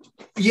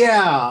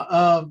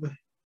yeah,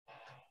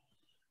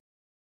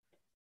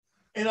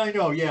 and I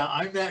know,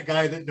 I'm that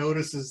guy that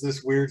notices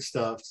this weird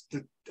stuff.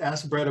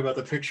 Ask Brett about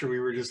the picture we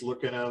were just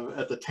looking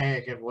at the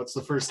tank, and what's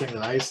the first thing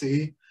that I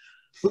see?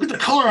 Look at the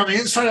color on the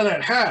inside of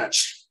that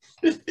hatch.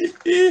 Why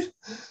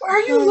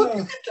are you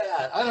looking at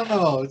that? I don't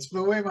know. It's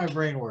the way my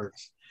brain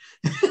works.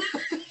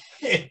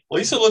 At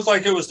least it looked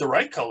like it was the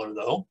right color,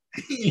 though.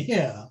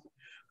 Yeah,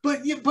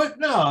 but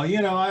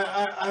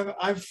no,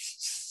 I've.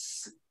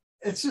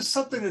 It's just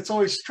something that's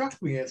always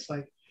struck me. It's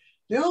like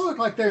they all look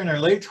like they're in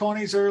their late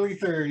 20s, early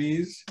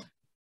 30s.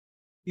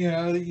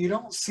 You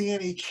don't see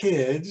any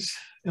kids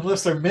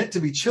unless they're meant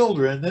to be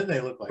children. Then they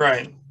look like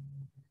right.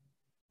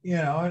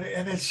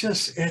 And it's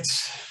just,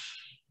 is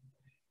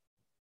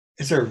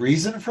there a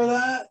reason for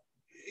that?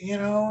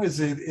 Is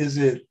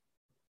it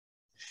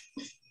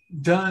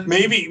done?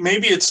 Maybe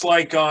it's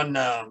like on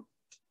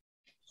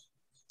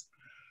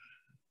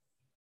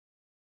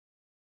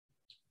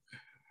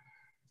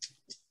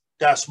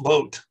Das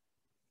Boat,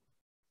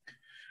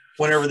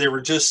 whenever they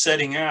were just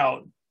setting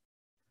out,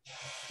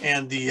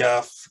 and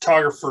the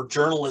photographer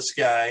journalist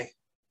guy,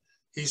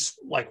 he's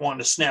like wanting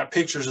to snap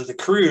pictures of the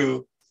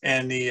crew,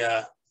 and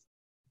the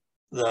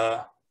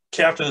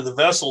captain of the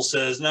vessel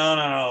says,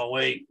 no,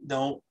 wait,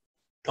 don't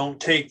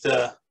take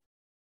the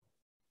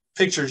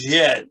pictures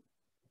yet.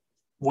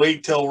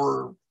 Wait till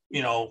we're,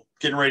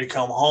 getting ready to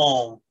come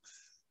home,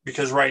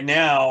 because right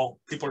now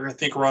people are going to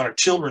think we're on a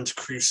children's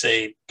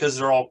crusade because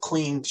they're all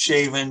clean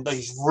shaven,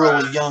 these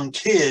really young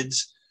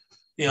kids,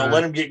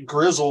 let them get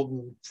grizzled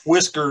and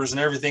whiskers and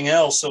everything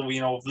else. So,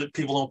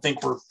 people don't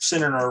think we're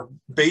sending our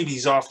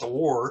babies off to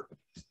war.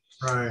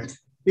 Right.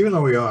 Even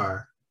though we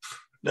are.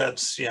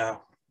 That's, yeah.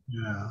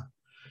 Yeah.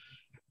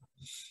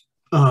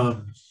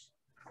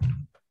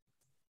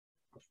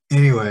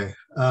 Anyway.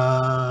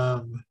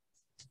 Yeah,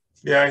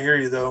 I hear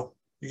you though.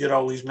 You get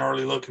all these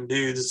gnarly looking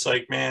dudes. It's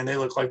like, man, they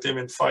look like they've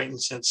been fighting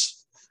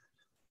since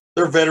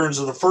they're veterans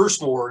of the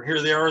first war, and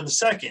here they are in the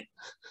second.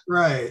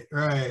 Right.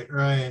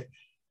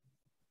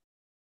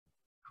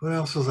 What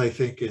else was I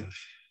thinking?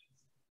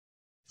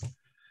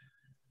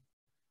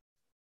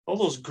 All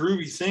those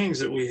groovy things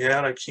that we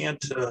had, I can't.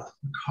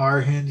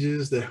 Car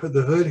hinges, the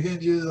hood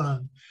hinges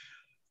on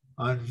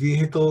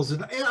vehicles,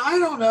 and I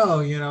don't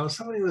know.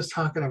 Somebody was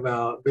talking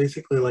about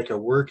basically like a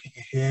working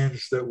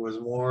hinge that was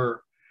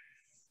more,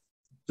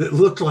 that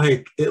looked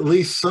like, at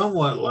least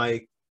somewhat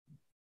like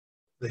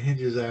the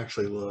hinges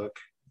actually look.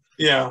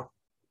 Yeah.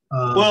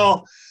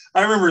 Well,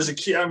 I remember as a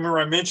kid, I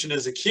mentioned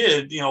as a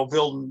kid,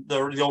 building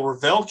the old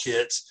Revell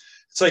kits.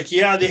 It's like,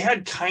 they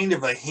had kind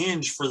of a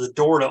hinge for the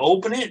door to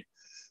open it,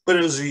 but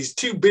it was these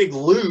two big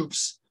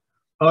loops.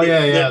 Oh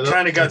yeah. That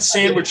kind of got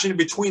sandwiched in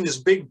between this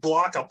big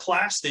block of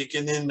plastic,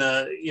 and then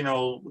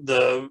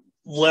the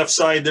left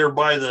side there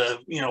by the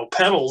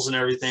pedals and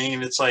everything.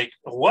 And it's like,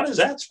 what is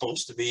that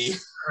supposed to be?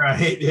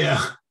 Right.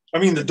 Yeah. I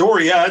mean, the door,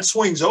 it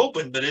swings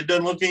open, but it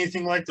doesn't look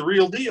anything like the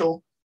real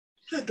deal.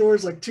 That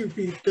door's like 2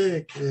 feet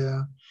thick.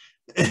 Yeah.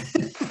 and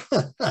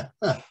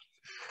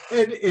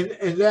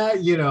that,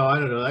 I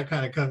don't know, that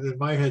kind of comes in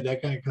my head.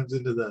 That kind of comes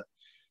into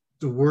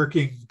the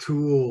working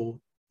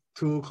tool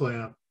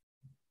clamp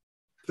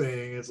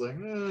thing. It's like, I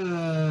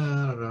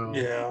don't know.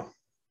 Yeah.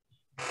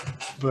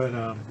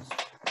 But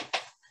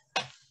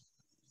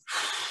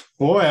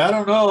boy, I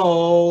don't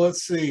know.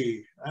 Let's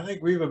see. I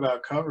think we've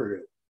about covered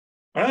it.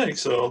 I think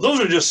so. Those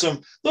are just some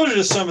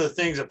of the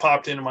things that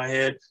popped into my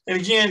head. And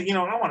again,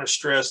 I want to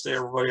stress to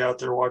everybody out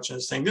there watching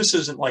this thing, this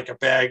isn't like a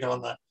bag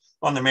on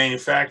on the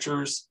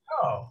manufacturers.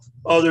 Oh,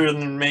 Other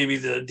than maybe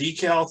the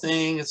decal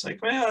thing, it's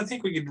like, well, I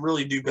think we could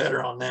really do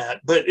better on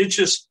that. But it's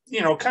just,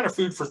 kind of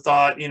food for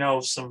thought,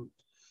 some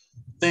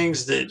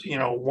things that,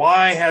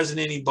 why hasn't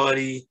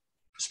anybody,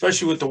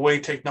 especially with the way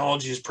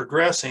technology is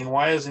progressing,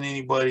 why hasn't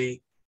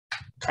anybody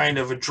kind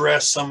of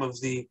addressed some of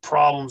the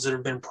problems that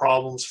have been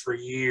problems for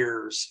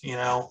years,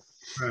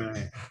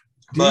 Right.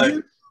 But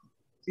do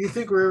you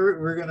think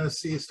we're gonna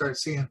start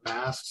seeing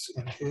masks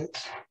and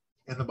kits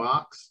in the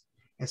box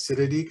instead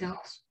of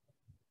decals?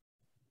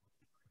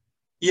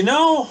 I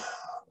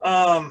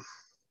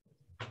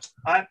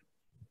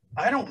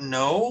don't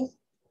know.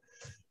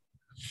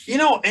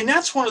 And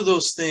that's one of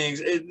those things.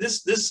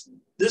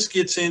 This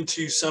gets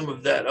into some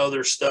of that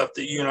other stuff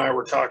that you and I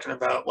were talking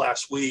about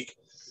last week,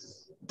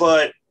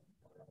 but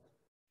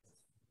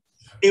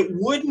it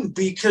wouldn't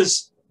be,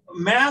 because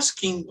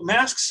mask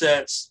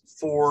sets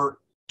for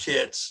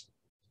kits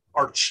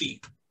are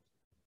cheap.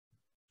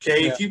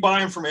 Okay, Yeah. if you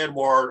buy them from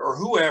Edward or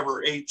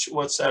whoever,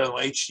 what's that,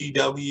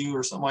 HGW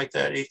or something like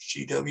that,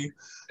 HGW,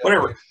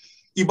 whatever.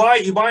 You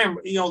buy them,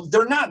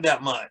 they're not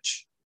that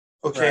much.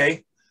 Okay.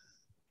 Right.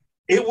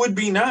 It would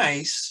be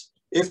nice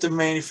if the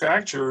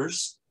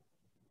manufacturers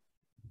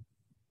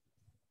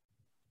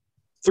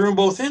threw them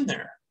both in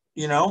there,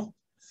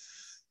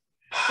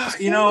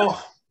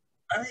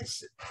 I mean,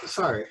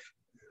 sorry.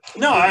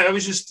 No, I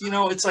was just,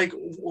 it's like,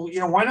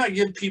 why not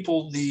give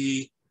people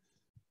the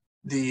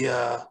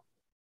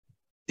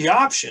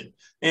option?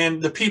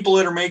 And the people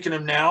that are making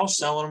them now,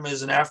 selling them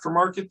as an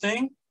aftermarket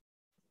thing.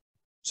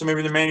 So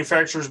maybe the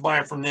manufacturers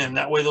buying from them.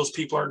 That way those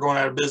people aren't going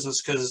out of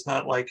business, because it's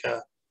not like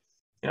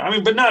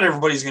but not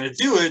everybody's going to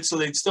do it. So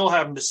they'd still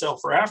have them to sell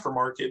for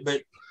aftermarket,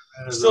 but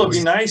still it'd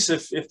be nice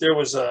if there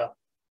was an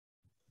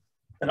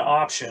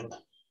option.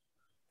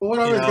 Well, what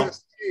I was going to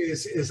say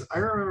is I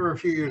remember a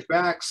few years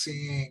back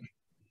seeing,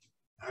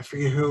 I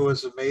forget who it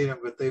was that made them,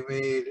 but they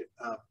made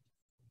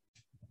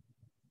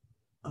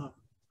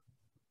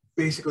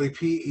basically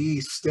PE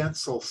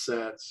stencil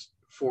sets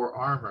for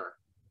armor.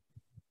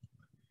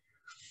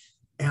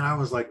 And I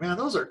was like, man,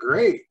 those are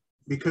great,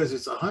 because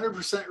it's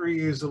 100%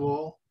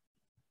 reusable.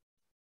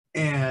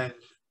 And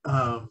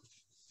I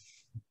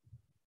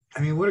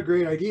mean, what a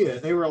great idea.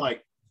 And they were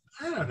like,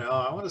 I don't know,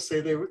 I want to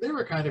say they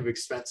were kind of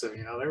expensive.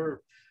 There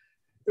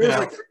was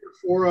like 3 or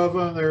 4 of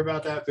them. They were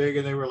about that big,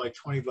 and they were like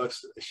 $20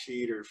 a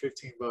sheet, or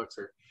 $15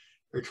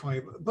 or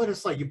 20. But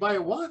it's like, you buy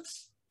it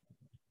once.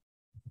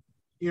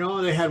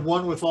 They had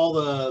one with all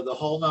the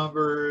hull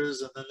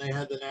numbers, and then they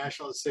had the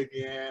national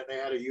insignia, and they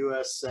had a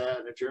U.S. set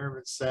and a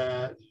German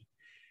set,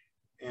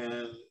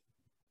 and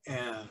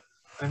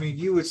I mean,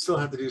 you would still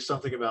have to do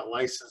something about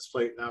license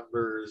plate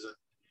numbers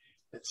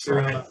and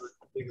serial numbers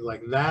and things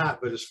like that.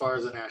 But as far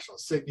as the national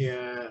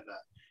insignia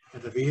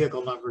and the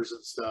vehicle numbers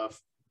and stuff,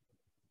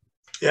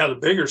 yeah, the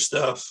bigger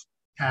stuff,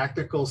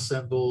 tactical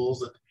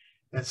symbols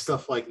and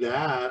stuff like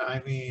that.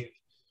 I mean,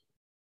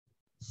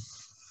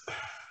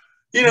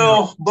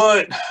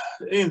 but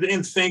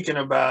in thinking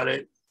about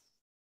it,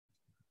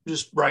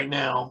 just right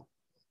now,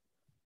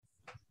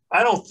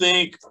 I don't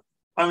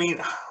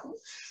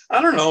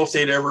know if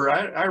they'd ever.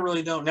 I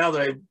really don't. Now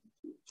that I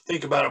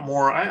think about it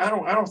more, I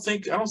don't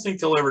think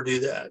they'll ever do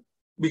that,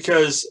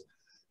 because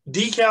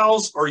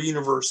decals are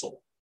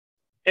universal.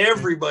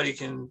 Everybody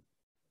can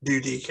do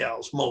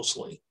decals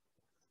mostly.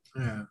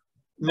 Yeah.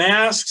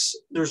 Masks,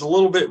 there's a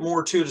little bit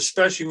more to it,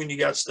 especially when you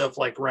got stuff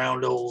like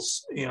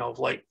roundels,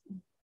 like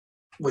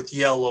with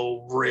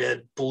yellow,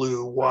 red,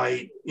 blue,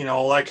 white,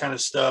 all that kind of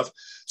stuff.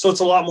 So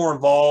it's a lot more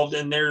involved.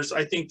 And I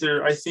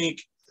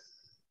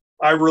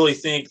really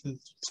think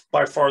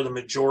by far the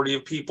majority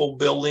of people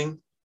building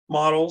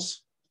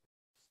models,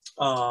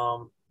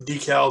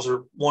 decals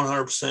are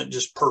 100%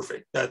 just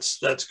perfect.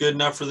 That's good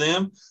enough for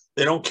them.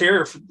 They don't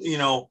care if,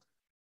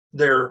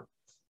 they're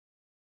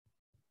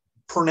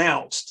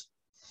pronounced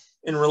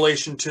in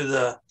relation to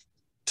the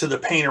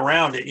paint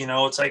around it.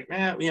 It's like,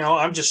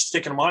 I'm just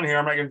sticking them on here.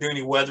 I'm not going to do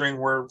any weathering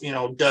where,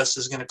 dust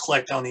is going to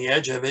collect on the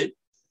edge of it.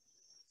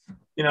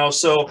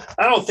 So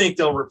I don't think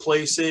they'll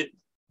replace it.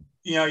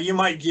 You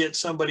might get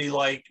somebody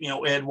like,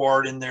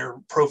 Edward in their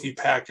Profi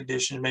Pack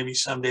edition. Maybe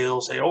someday they'll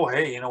say, oh,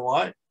 hey, you know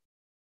what?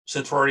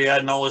 Since we're already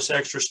adding all this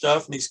extra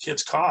stuff and these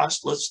kits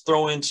cost, let's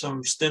throw in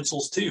some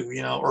stencils too,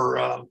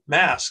 or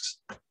masks.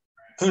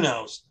 Who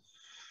knows?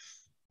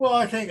 Well,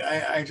 I think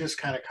I just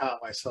kind of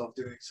caught myself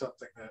doing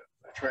something that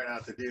I try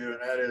not to do,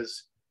 and that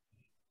is,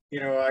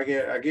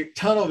 I get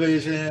tunnel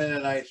vision,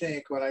 and I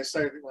think when I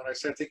start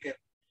thinking,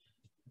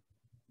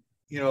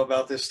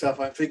 about this stuff,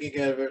 I'm thinking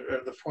of it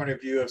from the point of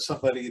view of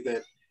somebody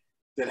that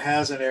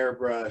has an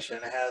airbrush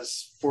and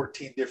has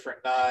 14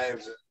 different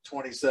knives and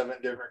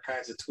 27 different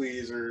kinds of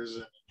tweezers,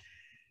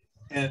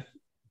 and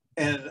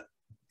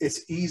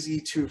it's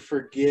easy to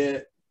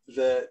forget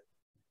that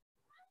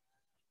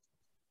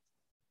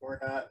we're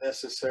not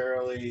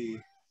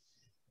necessarily,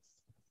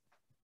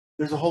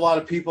 there's a whole lot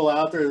of people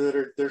out there that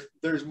are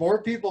there's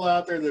more people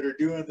out there that are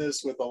doing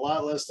this with a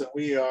lot less than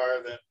we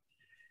are, than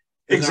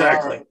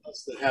exactly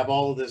us that have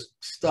all of this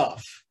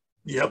stuff.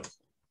 Yep.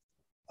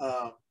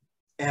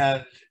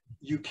 And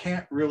you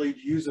can't really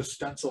use a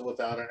stencil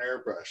without an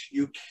airbrush.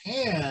 You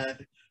can,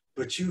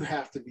 but you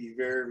have to be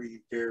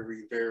very,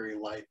 very, very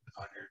light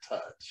on your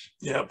touch.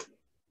 Yep.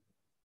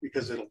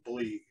 Because it'll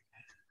bleed.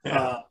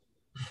 Yeah.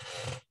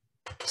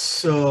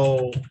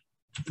 So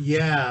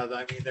yeah,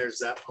 I mean, there's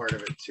that part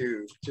of it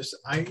too. Just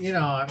I'm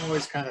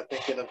always kind of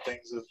thinking of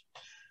things of,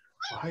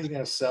 well, how are you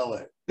going to sell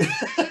it?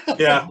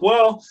 Yeah.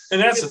 Well, and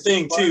that's the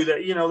thing too,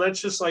 that,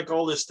 that's just like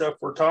all this stuff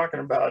we're talking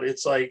about.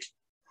 It's like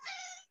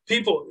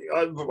people,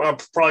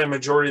 probably a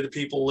majority of the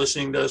people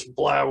listening to us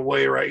blab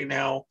away right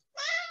now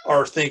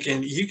are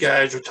thinking you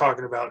guys are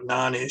talking about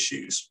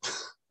non-issues.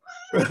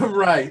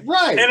 Right.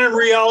 And in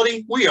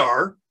reality, we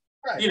are.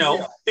 Right.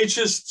 It's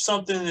just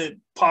something that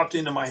popped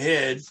into my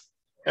head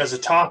as a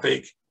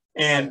topic,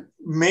 and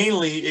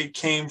mainly it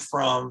came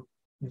from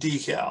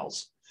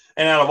decals.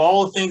 And out of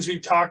all the things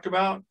we've talked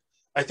about,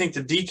 I think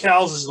the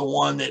decals is the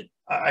one that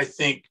I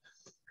think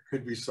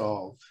could be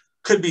solved.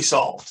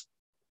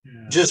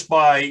 Yeah. Just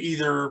by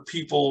either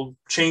people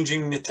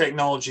changing the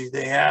technology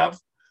they have,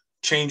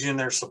 changing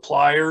their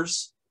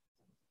suppliers,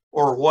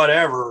 or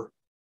whatever,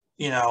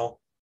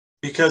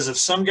 because if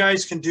some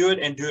guys can do it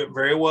and do it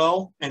very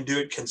well and do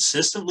it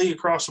consistently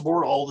across the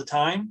board all the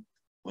time,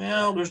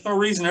 well, there's no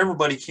reason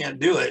everybody can't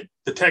do it.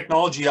 The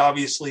technology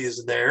obviously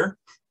is there.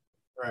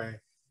 Right.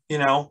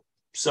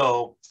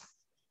 So,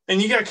 and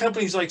you got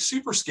companies like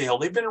Superscale,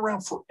 they've been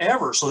around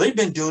forever. So they've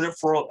been doing it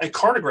for a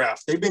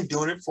cartograph. They've been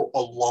doing it for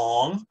a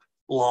long,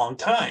 long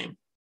time.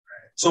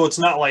 Right. So it's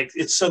not like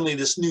it's suddenly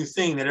this new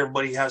thing that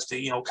everybody has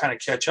to, kind of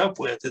catch up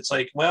with. It's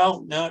like,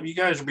 well, no, you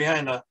guys are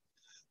behind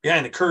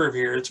the curve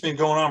here. It's been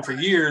going on for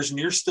years and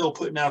you're still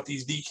putting out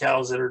these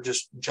decals that are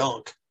just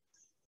junk.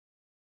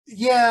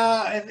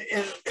 Yeah.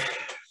 And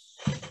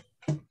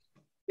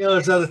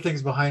there's other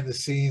things behind the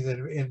scenes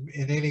in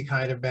any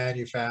kind of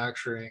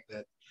manufacturing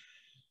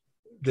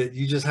that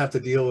you just have to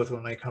deal with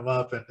when they come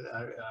up. And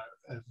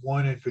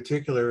one in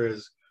particular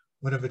is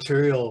when a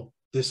material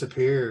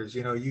disappears.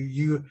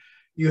 You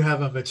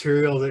have a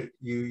material that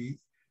you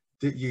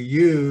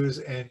use,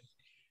 and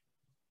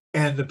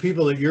the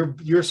people that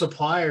your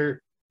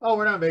supplier, oh,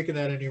 we're not making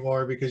that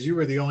anymore because you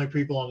were the only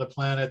people on the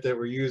planet that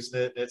were using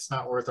it. It's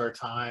not worth our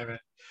time, and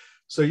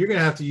so you're going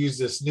to have to use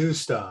this new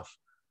stuff.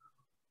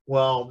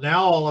 Well,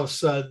 now all of a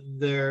sudden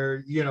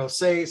they're,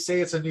 say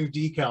it's a new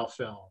decal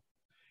film.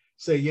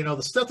 Say,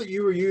 the stuff that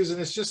you were using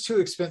is just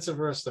too expensive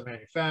for us to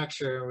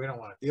manufacture. We don't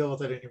want to deal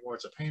with it anymore.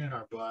 It's a pain in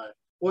our butt,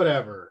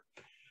 whatever.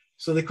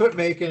 So they quit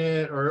making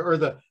it, or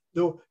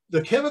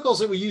the chemicals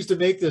that we use to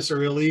make this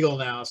are illegal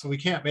now, so we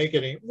can't make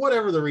it,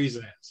 whatever the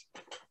reason is.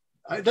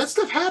 That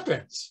stuff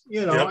happens,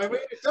 Yep. I mean,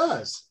 it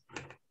does.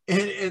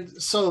 And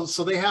so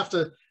they have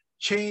to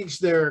change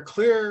their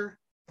clear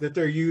that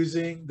they're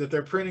using, that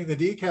they're printing the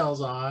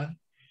decals on.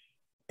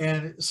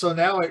 And so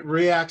now it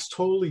reacts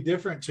totally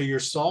different to your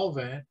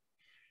solvent.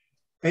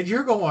 And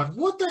you're going,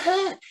 what the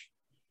heck?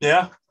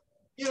 Yeah.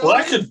 Well,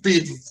 that could be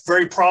the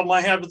very problem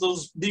I had with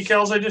those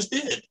decals I just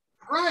did.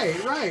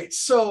 Right.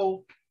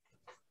 So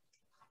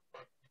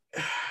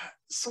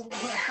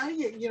how do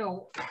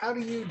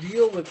you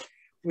deal with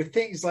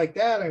things like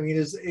that? I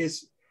mean,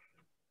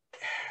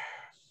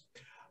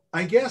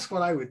 I guess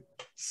what I would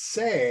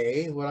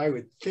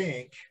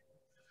think,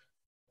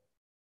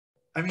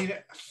 I mean,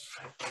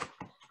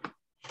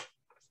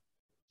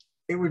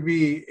 it would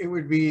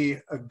be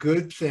a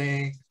good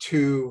thing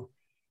to,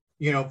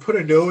 put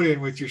a note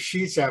in with your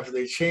sheets after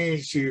they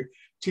change to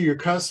your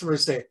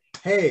customers, say,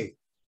 hey,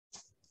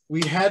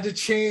 we had to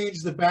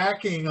change the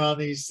backing on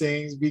these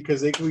things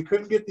because we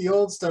couldn't get the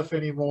old stuff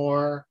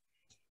anymore.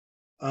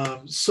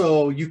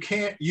 So you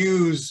can't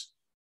use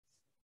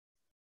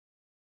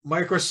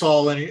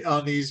microsol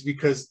on these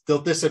because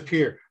they'll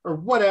disappear or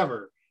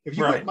whatever. If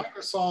you put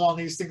microsol on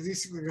these things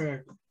are going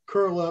to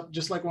curl up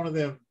just like one of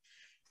them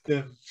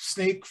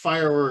snake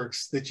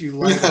fireworks that you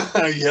light up.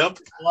 Yep.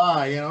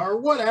 Fly, or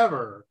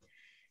whatever.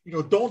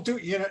 Don't do,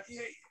 you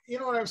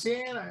know what I'm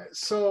saying?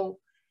 So,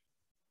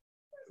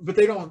 but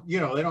they don't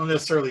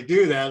necessarily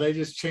do that. They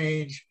just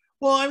change.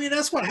 Well, I mean,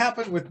 that's what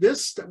happened with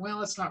this. Well,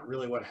 that's not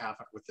really what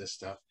happened with this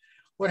stuff.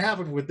 What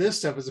happened with this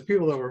stuff is the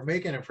people that were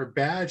making it for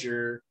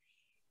Badger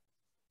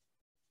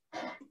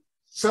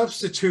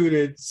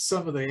substituted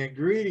some of the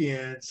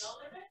ingredients.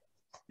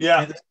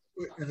 Yeah.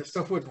 And the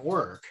stuff wouldn't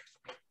work.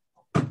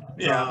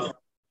 Yeah.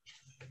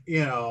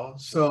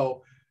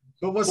 So,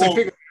 but once they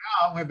figured it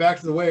out, went back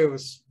to the way it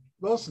was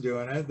supposed to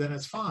doing it, then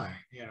it's fine.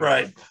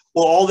 Right.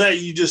 Well, all that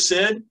you just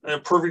said, a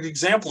perfect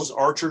example is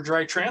Archer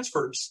dry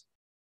transfers.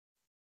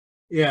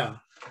 Yeah.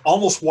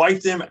 Almost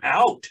wiped them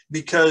out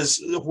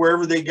because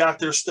wherever they got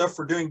their stuff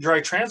for doing dry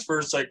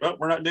transfers, it's like, oh,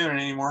 we're not doing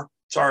it anymore.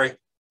 Sorry.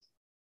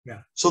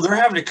 Yeah. So they're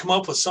having to come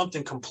up with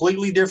something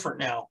completely different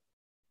now.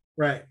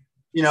 Right.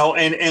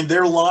 And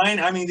their line,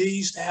 I mean, they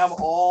used to have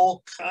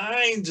all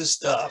kinds of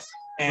stuff,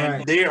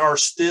 and they are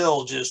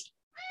still just,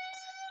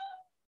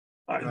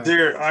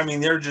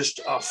 they're just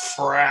a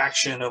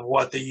fraction of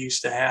what they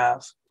used to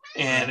have.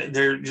 And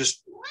they're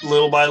just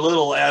little by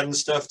little adding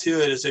stuff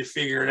to it as they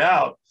figure it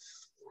out,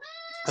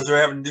 because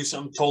they're having to do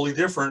something totally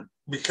different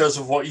because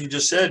of what you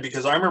just said,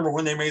 because I remember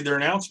when they made their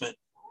announcement.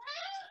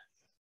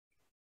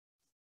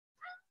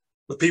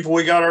 The people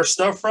we got our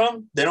stuff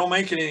from, they don't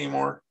make it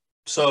anymore.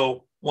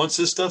 So once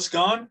this stuff's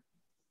gone,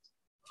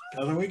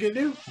 nothing we can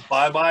do.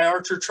 Bye-bye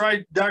Archer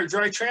dry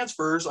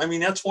transfers. I mean,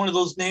 that's one of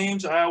those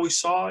names I always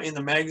saw in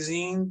the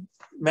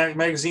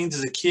magazines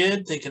as a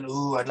kid, thinking,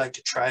 ooh, I'd like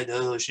to try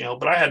those, you know,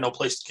 but I had no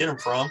place to get them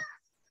from,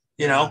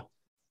 you know.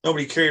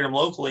 Nobody carried them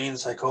locally, and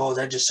it's like, oh,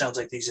 that just sounds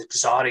like these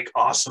exotic,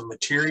 awesome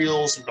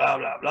materials and blah,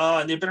 blah, blah.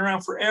 And they've been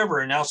around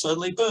forever, and now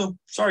suddenly, boom,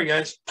 sorry,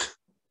 guys.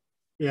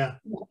 Yeah.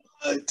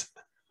 What?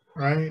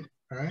 Right.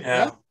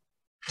 Yeah.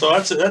 So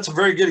that's a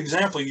very good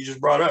example you just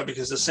brought up,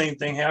 because the same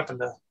thing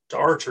happened to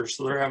Archer,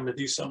 so they're having to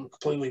do something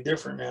completely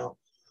different now.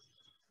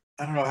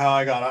 I don't know how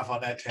I got off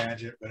on that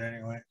tangent, but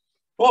anyway.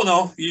 Well,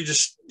 no, you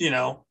just, you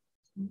know,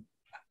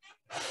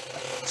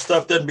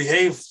 stuff doesn't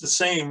behave the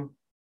same.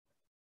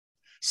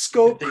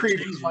 Scope Creep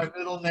is my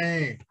middle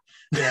name.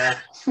 Yeah.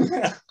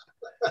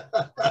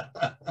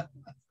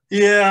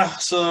 Yeah.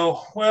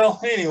 So, well,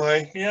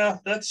 anyway, yeah,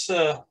 that's,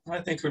 I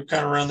think we've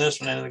kind of run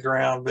this one into the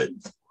ground, but,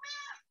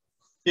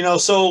 you know,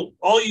 so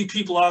all you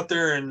people out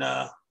there in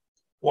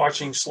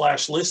watching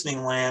 /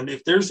 listening land,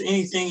 if there's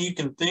anything you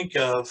can think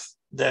of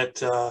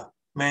that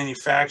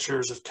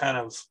manufacturers have kind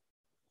of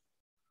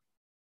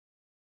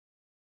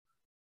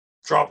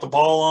dropped the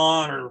ball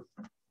on or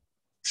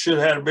should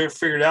have had a bit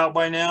figured out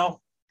by now,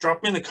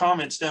 drop me in the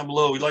comments down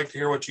below. We'd like to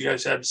hear what you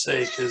guys have to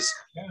say, because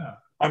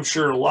I'm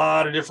sure a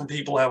lot of different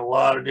people have a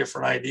lot of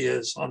different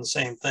ideas on the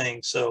same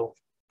thing. So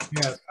yeah,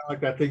 it's kind of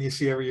like that thing you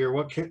see every year.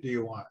 What kit do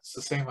you want? It's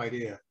the same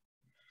idea.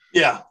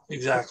 Yeah,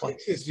 exactly.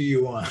 What kits do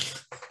you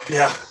want?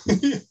 Yeah.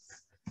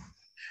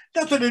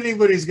 Not that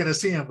anybody's going to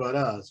see them but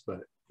us, but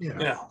you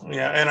know.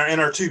 Yeah,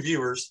 and our 2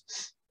 viewers.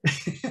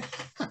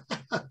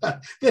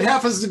 It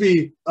happens to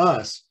be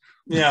us.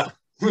 Yeah,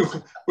 we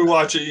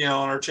watch it, you know,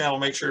 on our channel,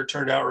 make sure it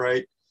turned out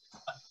right.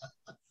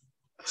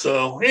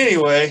 So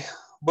anyway,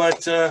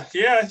 but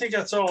yeah, I think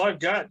that's all I've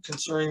got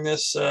concerning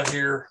this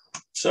here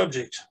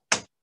subject.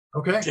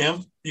 Okay.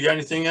 Jim, you got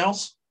anything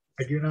else?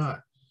 I do not.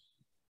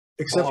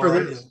 Except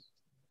for this.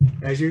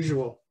 As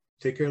usual,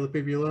 take care of the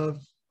people you love.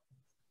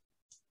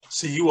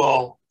 See you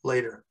all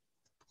later.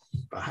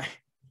 Bye.